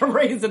looks like a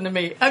raisin to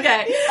me.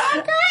 Okay.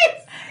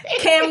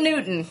 Cam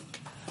Newton.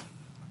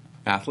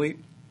 Athlete.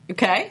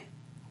 Okay.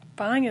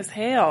 Fine as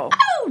hell.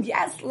 Oh,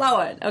 yes,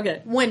 Lord.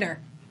 Okay. Winner.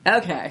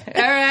 Okay.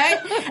 All right.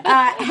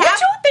 What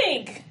you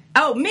think?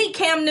 Oh, me,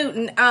 Cam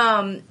Newton.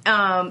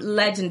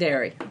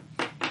 Legendary.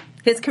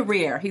 His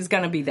career. He's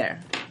going to be there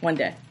one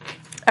day.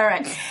 All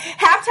right.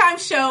 Halftime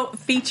show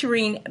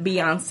featuring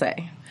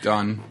Beyonce.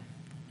 Done.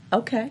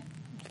 Okay.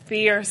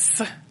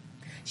 Fierce.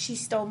 She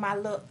stole my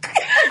look.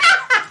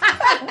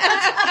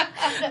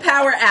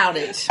 Power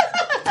outage.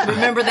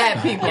 Remember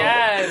that, people.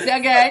 Yes.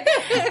 Okay.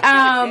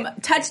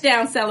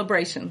 Touchdown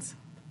celebrations.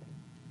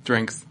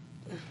 Drinks.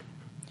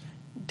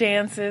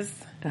 Dances.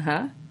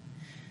 Uh-huh.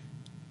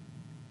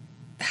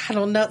 I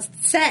don't know.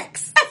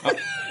 Sex. Oh.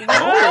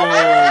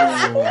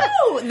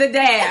 Ooh, the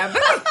dab.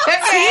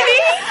 Okay.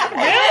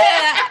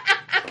 Yeah.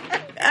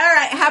 All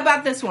right. How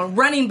about this one?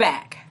 Running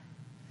back.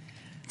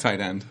 Tight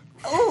end.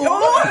 Ooh.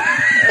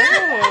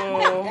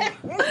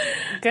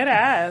 Good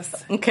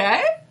ass.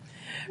 Okay.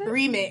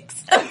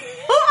 Remix.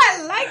 Oh,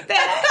 I like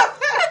that.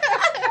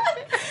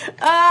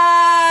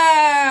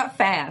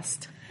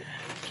 Fast.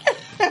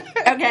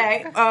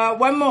 Okay.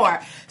 One more.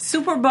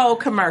 Super Bowl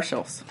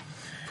commercials.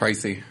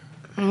 Pricey.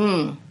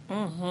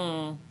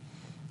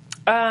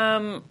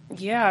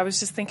 Yeah, I was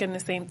just thinking the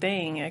same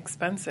thing.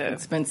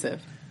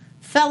 Expensive.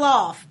 Fell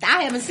off.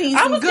 I haven't seen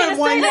some good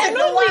ones in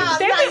a while.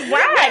 That was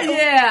right.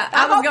 Yeah,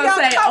 I was going to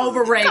say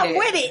overrated. Come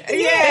with it.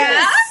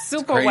 Yeah.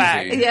 Super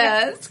whack.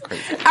 Yes.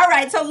 All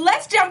right, so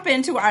let's jump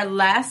into our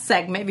last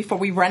segment before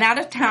we run out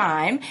of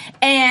time.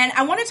 And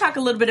I want to talk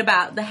a little bit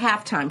about the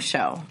halftime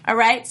show. All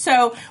right,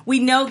 so we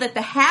know that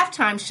the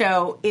halftime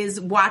show is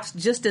watched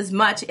just as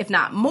much, if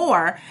not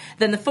more,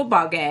 than the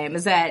football game.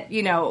 Is that,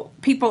 you know,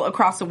 people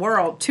across the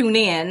world tune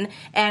in.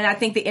 And I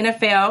think the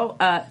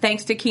NFL,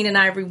 thanks to Keenan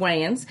Ivory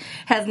Wayans,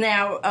 has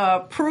now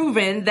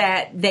proven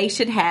that they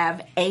should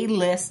have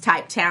A-list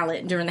type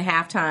talent during the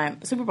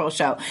halftime Super Bowl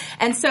show.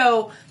 And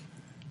so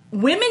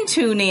women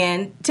tune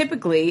in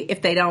typically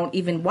if they don't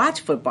even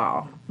watch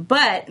football,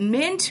 but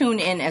men tune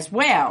in as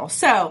well.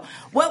 So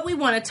what we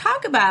want to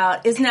talk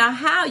about is now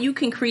how you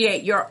can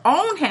create your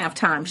own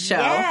halftime show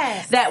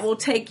that will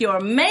take your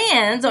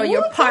man's or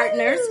your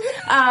partner's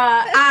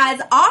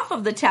eyes off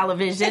of the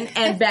television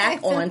and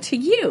back onto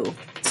you.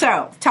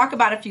 So, talk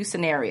about a few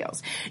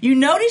scenarios. You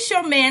notice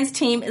your man's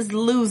team is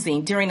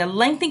losing during a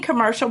lengthy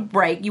commercial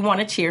break. You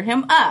want to cheer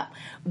him up.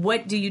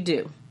 What do you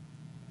do?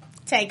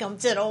 Take him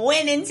to the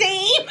winning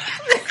team.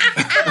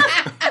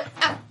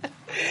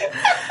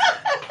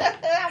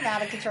 I'm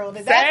out of control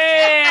today.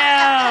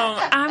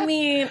 Damn. I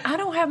mean, I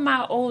don't have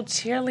my old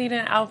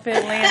cheerleading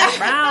outfit laying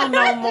around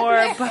no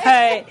more,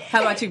 but...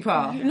 How about you,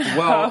 Paul? No.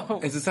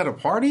 Well, is this at a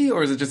party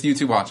or is it just you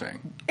two watching?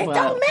 It don't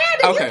matter.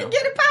 Okay. You can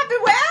get it popping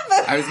wherever.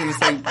 I was going to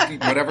say,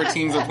 whatever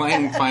teams are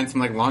playing, find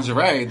some like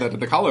lingerie,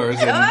 the colors,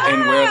 and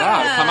wear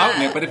that. Come out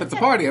in it. But if it's a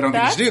party, I don't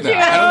think you should do that.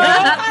 I don't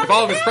think if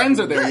all of his friends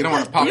are there, you don't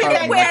want to pop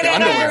out in like the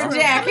underwear.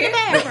 Jacket.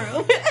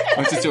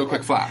 Let's just do a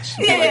quick flash.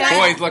 Like,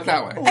 boys, look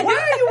that way. Why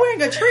are you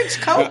wearing a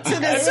trench coat to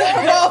the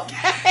Super Bowl game?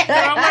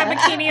 Throw my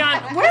bikini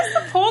on. Where's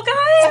the pool guy?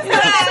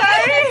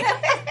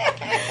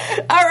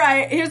 All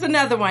right, here's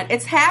another one.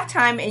 It's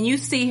halftime and you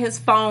see his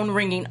phone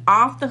ringing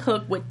off the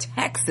hook with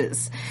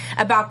texts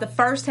about the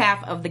first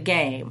half of the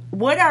game.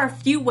 What are a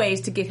few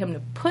ways to get him to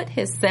put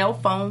his cell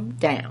phone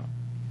down?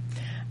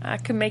 I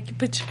can make you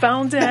put your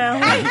phone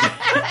down.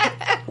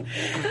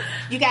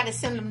 You got to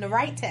send him the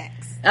right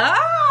text.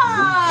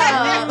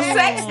 Oh,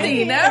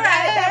 sexting. All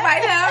right, that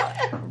might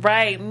help.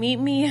 Right, meet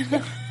me.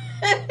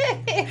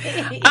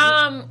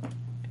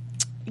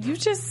 You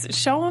just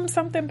show him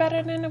something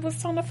better than it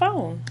was on the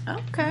phone.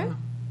 Okay.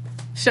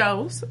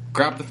 Shows.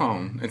 Grab the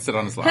phone and sit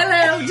on his lap.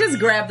 Hello, just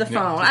grab the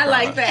phone. I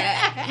like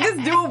that.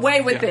 Just do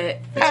away with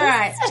it. All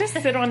right. Just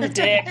sit on the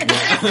dick.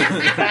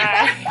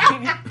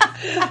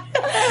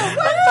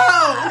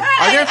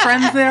 Are there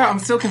friends there? I'm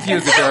still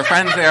confused if there are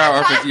friends there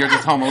or if you're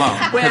just home alone.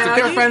 Because if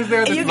there are friends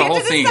there, this is the whole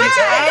scene.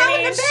 I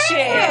mean,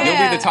 shit. You'll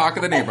be the talk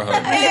of the neighborhood.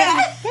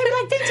 Yeah. They'll be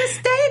like, they just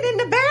stayed in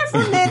the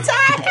bathroom the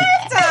entire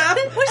time.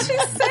 Was she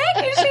sick?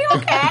 Is she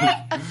okay?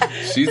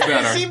 She's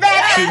better. She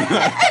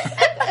better.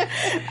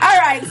 All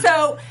right,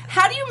 so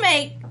how do you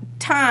make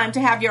time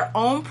to have your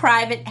own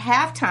private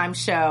halftime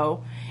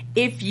show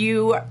if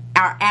you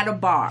are at a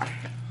bar?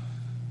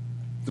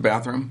 The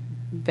bathroom.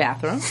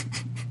 Bathroom.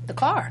 The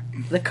car.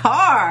 The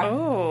car.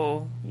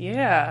 Oh,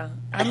 yeah.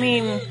 I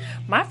mean,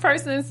 my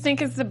first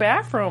instinct is the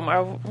bathroom,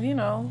 or, you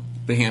know.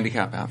 The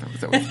handicap bathroom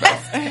is always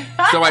best.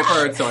 So I've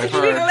heard. Or the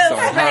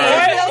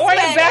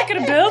back of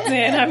the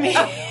building. I mean.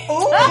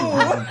 Ooh.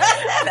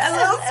 That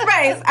little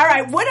space. All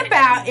right, what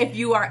about if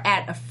you are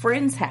at a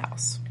friend's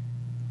house?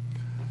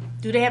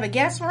 Do they have a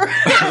guest room?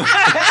 They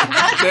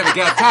have a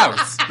guest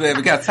house.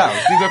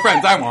 These are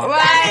friends I want.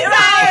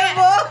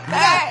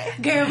 Right.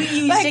 Girl, we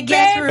use your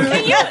guest room.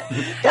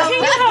 Can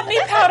you help me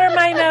powder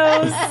my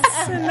nose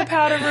in the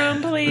powder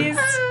room, please?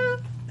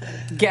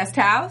 Guest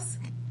house?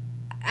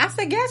 I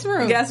said guest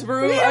room. Guest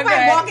room.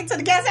 Everybody walking to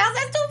the guest house,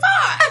 that's too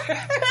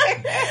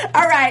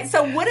far. All right,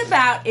 so what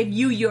about if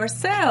you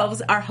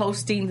yourselves are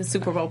hosting the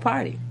Super Bowl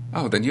party?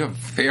 Oh, then you have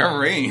fair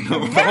reign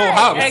over the whole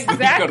house.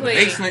 Exactly. You go to the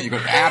basement, you go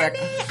to the attic.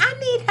 I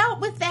need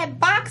help with that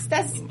box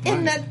that's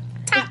in the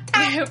top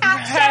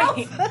Right. shelf.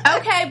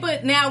 Okay,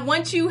 but now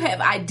once you have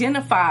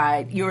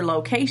identified your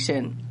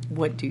location,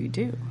 what do you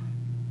do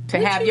to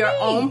have your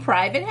own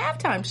private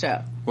halftime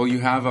show? Well, you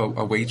have a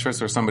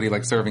waitress or somebody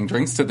like serving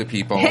drinks to the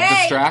people.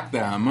 Hey! Distract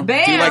them.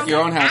 Bam! Do like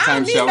your own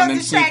halftime show no and then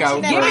sneak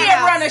out. distraction Give me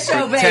a runner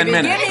show, baby. 10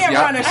 minutes. Give me a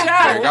runner show.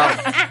 There you go.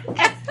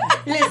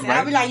 Listen,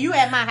 I'll be like, you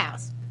at my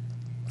house.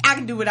 I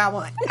can do what I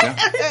want. Yeah.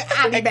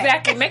 I'll be back.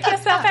 Exactly. Make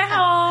yourself at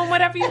home,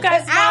 whatever you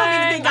guys want. I don't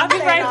even think I'll I'm be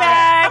saying right all that.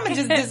 back. I'm going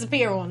to just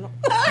disappear on them.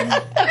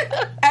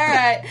 All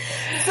right.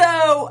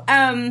 So,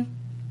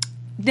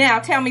 now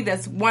tell me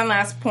this one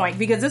last point,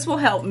 because this will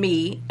help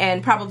me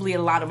and probably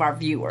a lot of our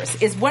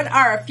viewers, is what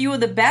are a few of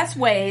the best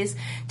ways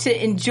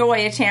to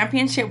enjoy a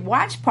championship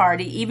watch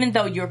party even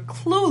though you're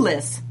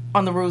clueless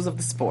on the rules of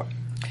the sport?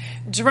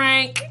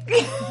 Drink.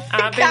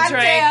 I've been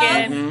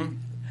drinking. Mm-hmm.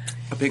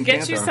 A Pink Get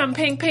Panther. you some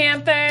Pink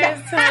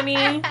Panthers, honey.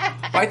 Well,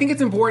 I think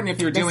it's important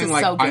if you're doing is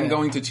like, so good. I'm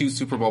going to 2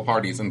 Super Bowl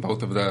parties, and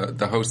both of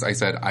the hosts, I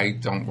said, I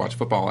don't watch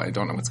football, I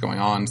don't know what's going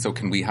on, so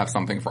can we have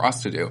something for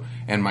us to do?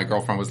 And my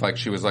girlfriend was like,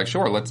 sure, I'm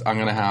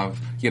going to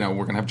have, we're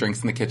going to have drinks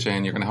in the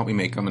kitchen, you're going to help me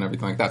make them and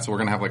everything like that, so we're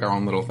going to have like our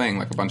own little thing,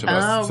 like a bunch of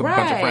us, a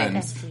bunch of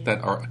friends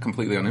that are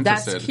completely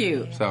uninterested. That's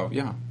cute. So,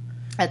 yeah.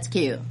 That's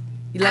cute.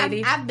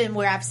 ladies? I've been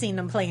where I've seen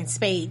them playing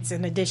spades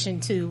in addition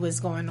to what's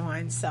going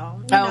on.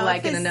 So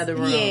like in another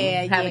room,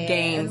 having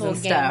games and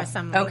stuff.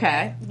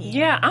 Okay,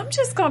 yeah, I'm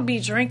just gonna be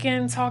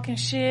drinking, talking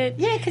shit.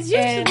 Yeah, because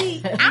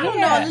usually I don't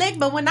know a lick,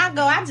 but when I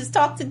go, I just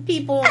talk to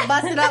people and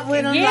bust it up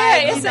with them.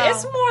 Yeah,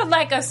 it's more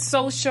like a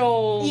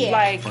social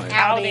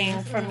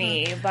outing for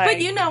me. Like,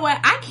 but you know what?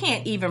 I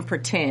can't even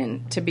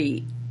pretend to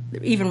be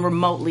even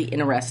remotely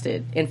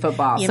interested in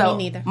football. Yeah, so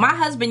me neither. My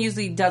husband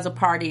usually does a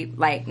party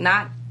like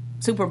not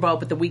Super Bowl,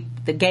 but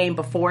the game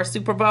before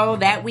Super Bowl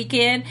that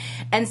weekend,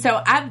 and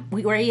so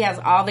where he has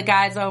all the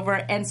guys over,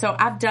 and so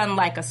I've done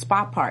like a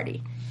spa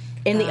party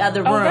in the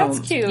other room. That's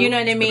cute. You know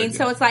what I mean?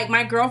 So it's like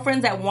my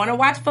girlfriends that want to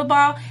watch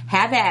football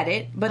have at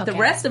it, but the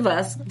rest of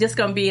us just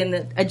going to be in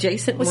the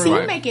adjacent room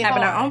you make it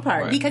having hard. our own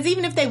party. Because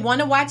even if they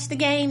want to watch the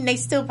game, they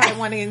still probably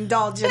want to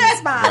indulge in the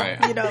spa,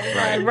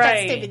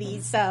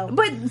 festivities. So,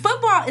 but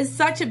football is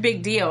such a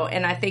big deal,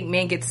 and I think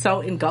men get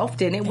so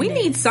engulfed in it. We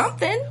need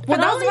something. Well,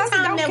 the those only of us that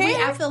time don't that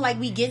care. I feel like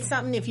we get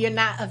something if you're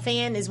not a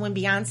fan is when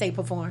Beyonce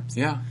performs.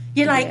 Yeah.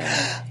 You're like,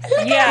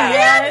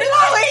 yeah,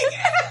 blowing.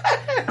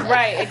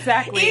 Right,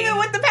 exactly. Even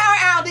with the power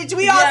outage,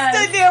 we all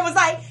stood there and was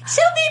like,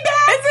 she'll be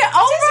back. Is it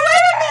over?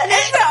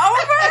 Is it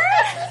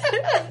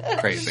over?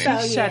 Crazy.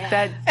 Shut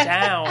that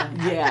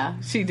down.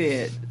 Yeah, she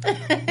did.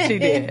 She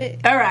did.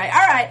 All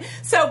right.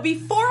 So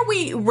before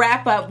we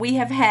wrap up, we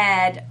have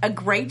had a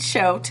great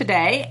show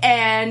today.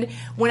 And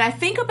when I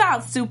think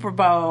about Super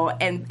Bowl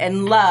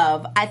and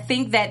love, I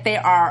think that they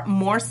are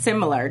more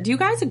similar. Do you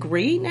guys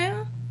agree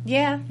now?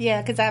 Yeah,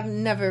 because I've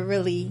never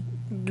really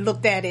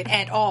looked at it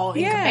at all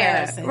in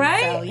comparison.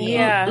 Right?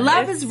 So,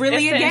 love is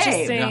really a game.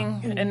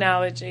 Interesting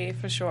analogy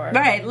for sure.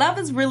 Right. Love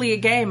is really a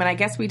game, and I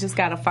guess we just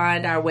got to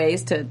find our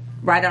ways to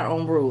write our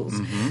own rules.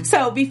 Mm-hmm.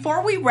 So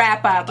before we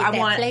wrap up, I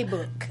want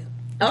playbook.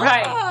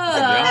 Right.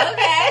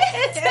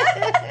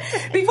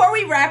 Okay. Before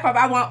we wrap up,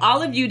 I want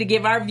all of you to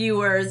give our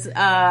viewers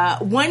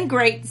one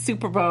great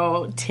Super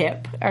Bowl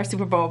tip, our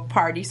Super Bowl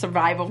party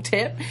survival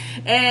tip,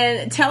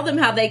 and tell them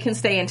how they can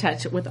stay in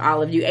touch with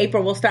all of you.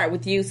 April, we'll start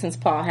with you since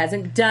Paul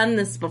hasn't done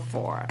this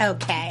before.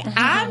 Okay.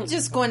 I'm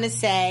just going to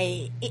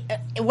say,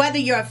 whether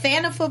you're a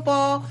fan of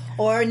football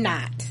or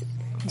not,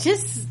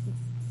 just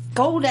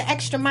go the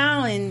extra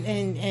mile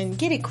and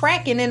get it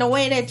cracking in a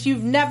way that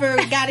you've never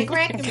got it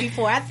cracking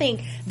before. I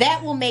think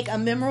that will make a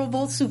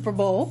memorable Super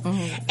Bowl,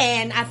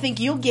 and I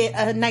think you'll get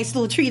a nice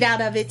little treat out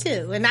of it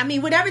too. And I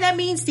mean, whatever that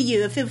means to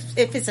you, if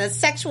it's a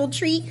sexual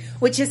treat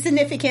with your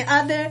significant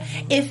other,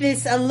 if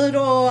it's a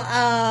little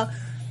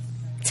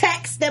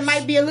text that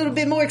might be a little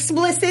bit more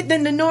explicit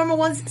than the normal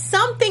ones,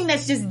 something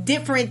that's just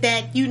different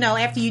that, you know,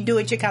 after you do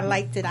it, you're kind of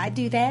like, did I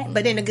do that?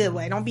 But in a good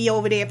way. Don't be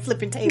over there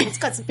flipping tables,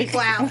 cussing people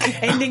out,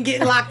 and then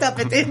getting locked up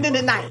at the end of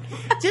the night.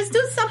 Just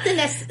do something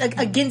that's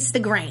against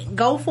the grain.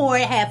 Go for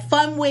it. Have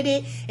fun with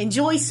it.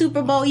 Enjoy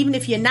Super Bowl. Even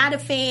if you're not a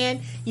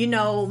fan, you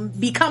know,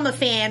 become a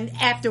fan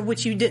after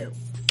what you do.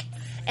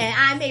 And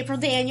I'm April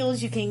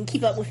Daniels. You can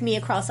keep up with me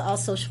across all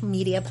social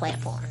media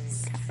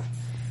platforms.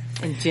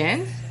 And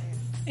Jen?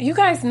 You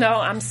guys know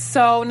I'm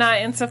so not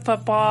into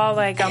football.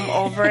 Like, I'm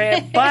over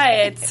it.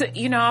 But,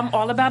 you know, I'm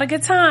all about a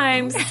good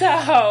time. So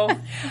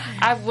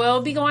I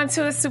will be going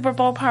to a Super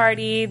Bowl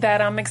party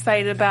that I'm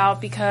excited about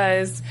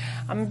because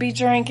I'm going to be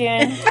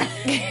drinking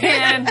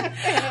and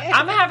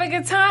I'm going to have a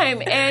good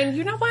time. And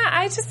you know what?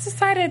 I just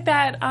decided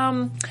that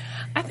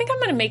I think I'm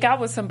going to make out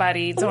with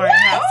somebody during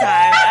halftime.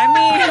 I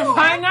mean,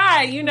 why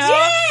not? You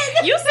know,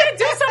 you said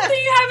do something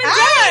you haven't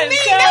done.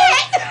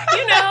 So,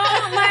 you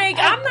know, like,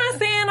 I'm not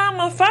saying I'm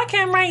going to fuck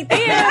him right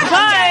there,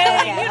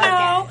 but, you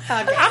know,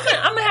 I'm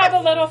going to have a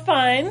little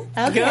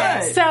fun.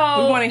 Good.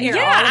 So, we want to hear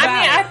all about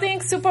I mean, it. I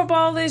think Super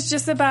Bowl is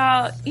just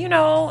about, you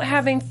know,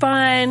 having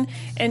fun,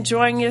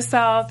 enjoying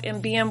yourself,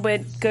 and being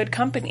with good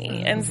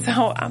company. And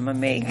so I'm going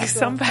to make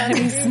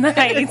somebody's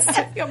night.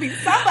 You'll be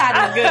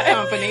somebody's good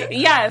company.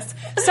 Yes.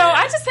 So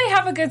I just say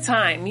have a good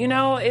time. You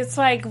know, it's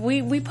like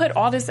we put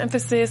all this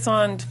emphasis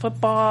on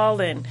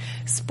football and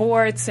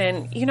sports,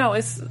 and, you know,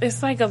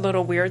 it's like a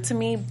little weird to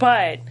me,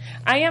 but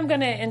I am going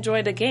to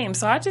enjoy the game.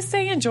 So I just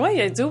say enjoy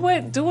it. Do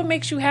what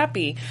makes you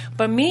happy.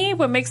 But me,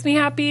 what makes me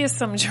happy is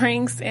some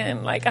drinks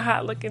and like a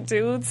hot looking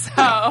dude.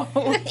 So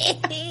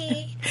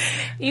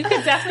you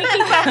can definitely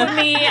keep up with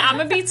me. I'm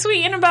going to be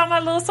tweeting about my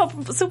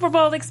little Super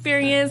Bowl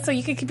experience. So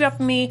you can keep up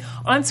with me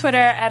on Twitter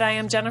at I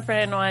am Jennifer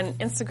and on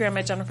Instagram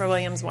at Jennifer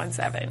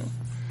Williams17.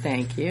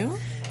 Thank you.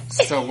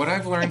 So what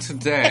I've learned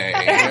today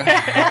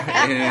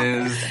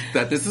is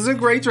that this is a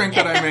great drink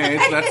that I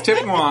made. So that's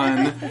tip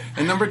one.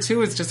 And number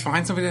two is just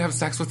find somebody to have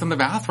sex with in the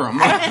bathroom.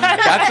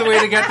 That's the way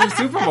to get through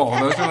Super Bowl.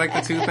 Those are like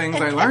the two things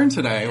I learned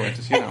today, which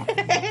is, you know,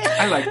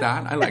 I like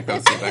that. I like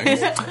those two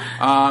things.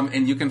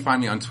 And you can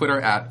find me on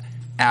Twitter at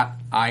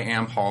I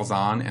am Paul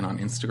Zahn and on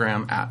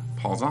Instagram at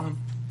Paul Zahn.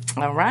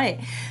 All right.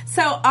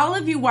 So all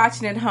of you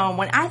watching at home,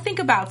 when I think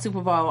about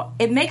Super Bowl,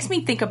 it makes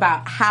me think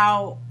about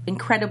how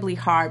incredibly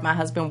hard my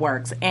husband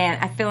works, and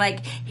I feel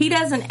like he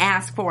doesn't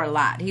ask for a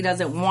lot. He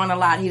doesn't want a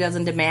lot. He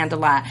doesn't demand a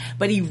lot,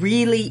 but he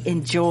really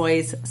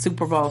enjoys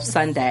Super Bowl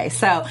Sunday.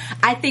 So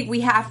I think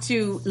we have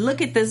to look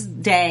at this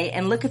day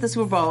and look at the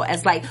Super Bowl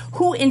as like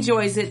who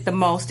enjoys it the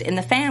most in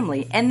the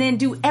family, and then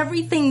do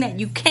everything that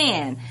you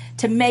can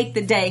to make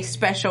the day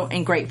special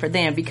and great for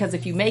them, because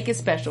if you make it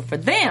special for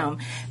them,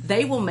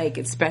 they will make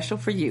it special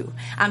for you.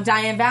 I'm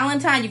Diane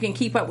Valentine. You can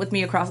keep up with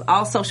me across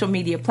all social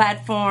media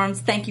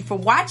platforms. Thank you for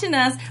watching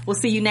us. We'll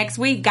see you next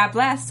week. God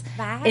bless.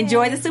 Bye.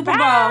 Enjoy the Super Bowl.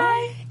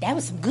 That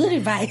was some good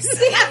advice.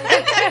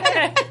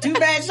 Too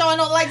bad Sean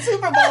don't like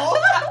Super Bowl.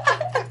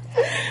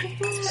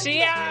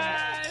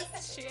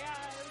 Cheers.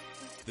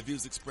 The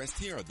views expressed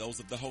here are those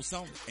of the host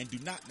only and do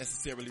not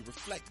necessarily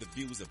reflect the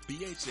views of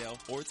BHL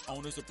or its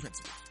owners or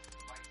principals.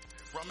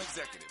 From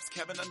executives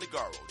Kevin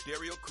Undergaro,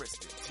 Dario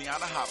Christian,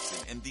 Tiana Hobson,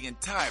 and the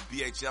entire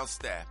BHL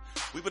staff,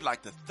 we would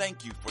like to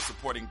thank you for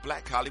supporting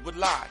Black Hollywood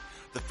Live,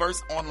 the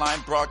first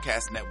online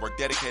broadcast network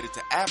dedicated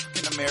to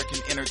African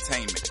American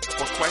entertainment.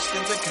 For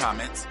questions and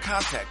comments,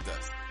 contact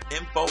us.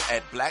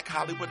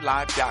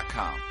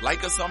 info@blackhollywoodlive.com.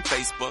 Like us on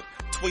Facebook,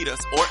 tweet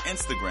us, or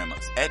Instagram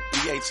us at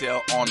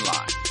BHL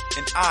Online.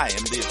 And I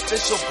am the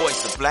official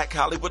voice of Black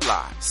Hollywood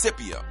Live,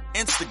 Scipio.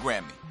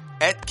 Instagram me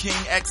at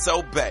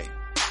KingXOBay.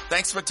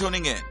 Thanks for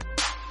tuning in.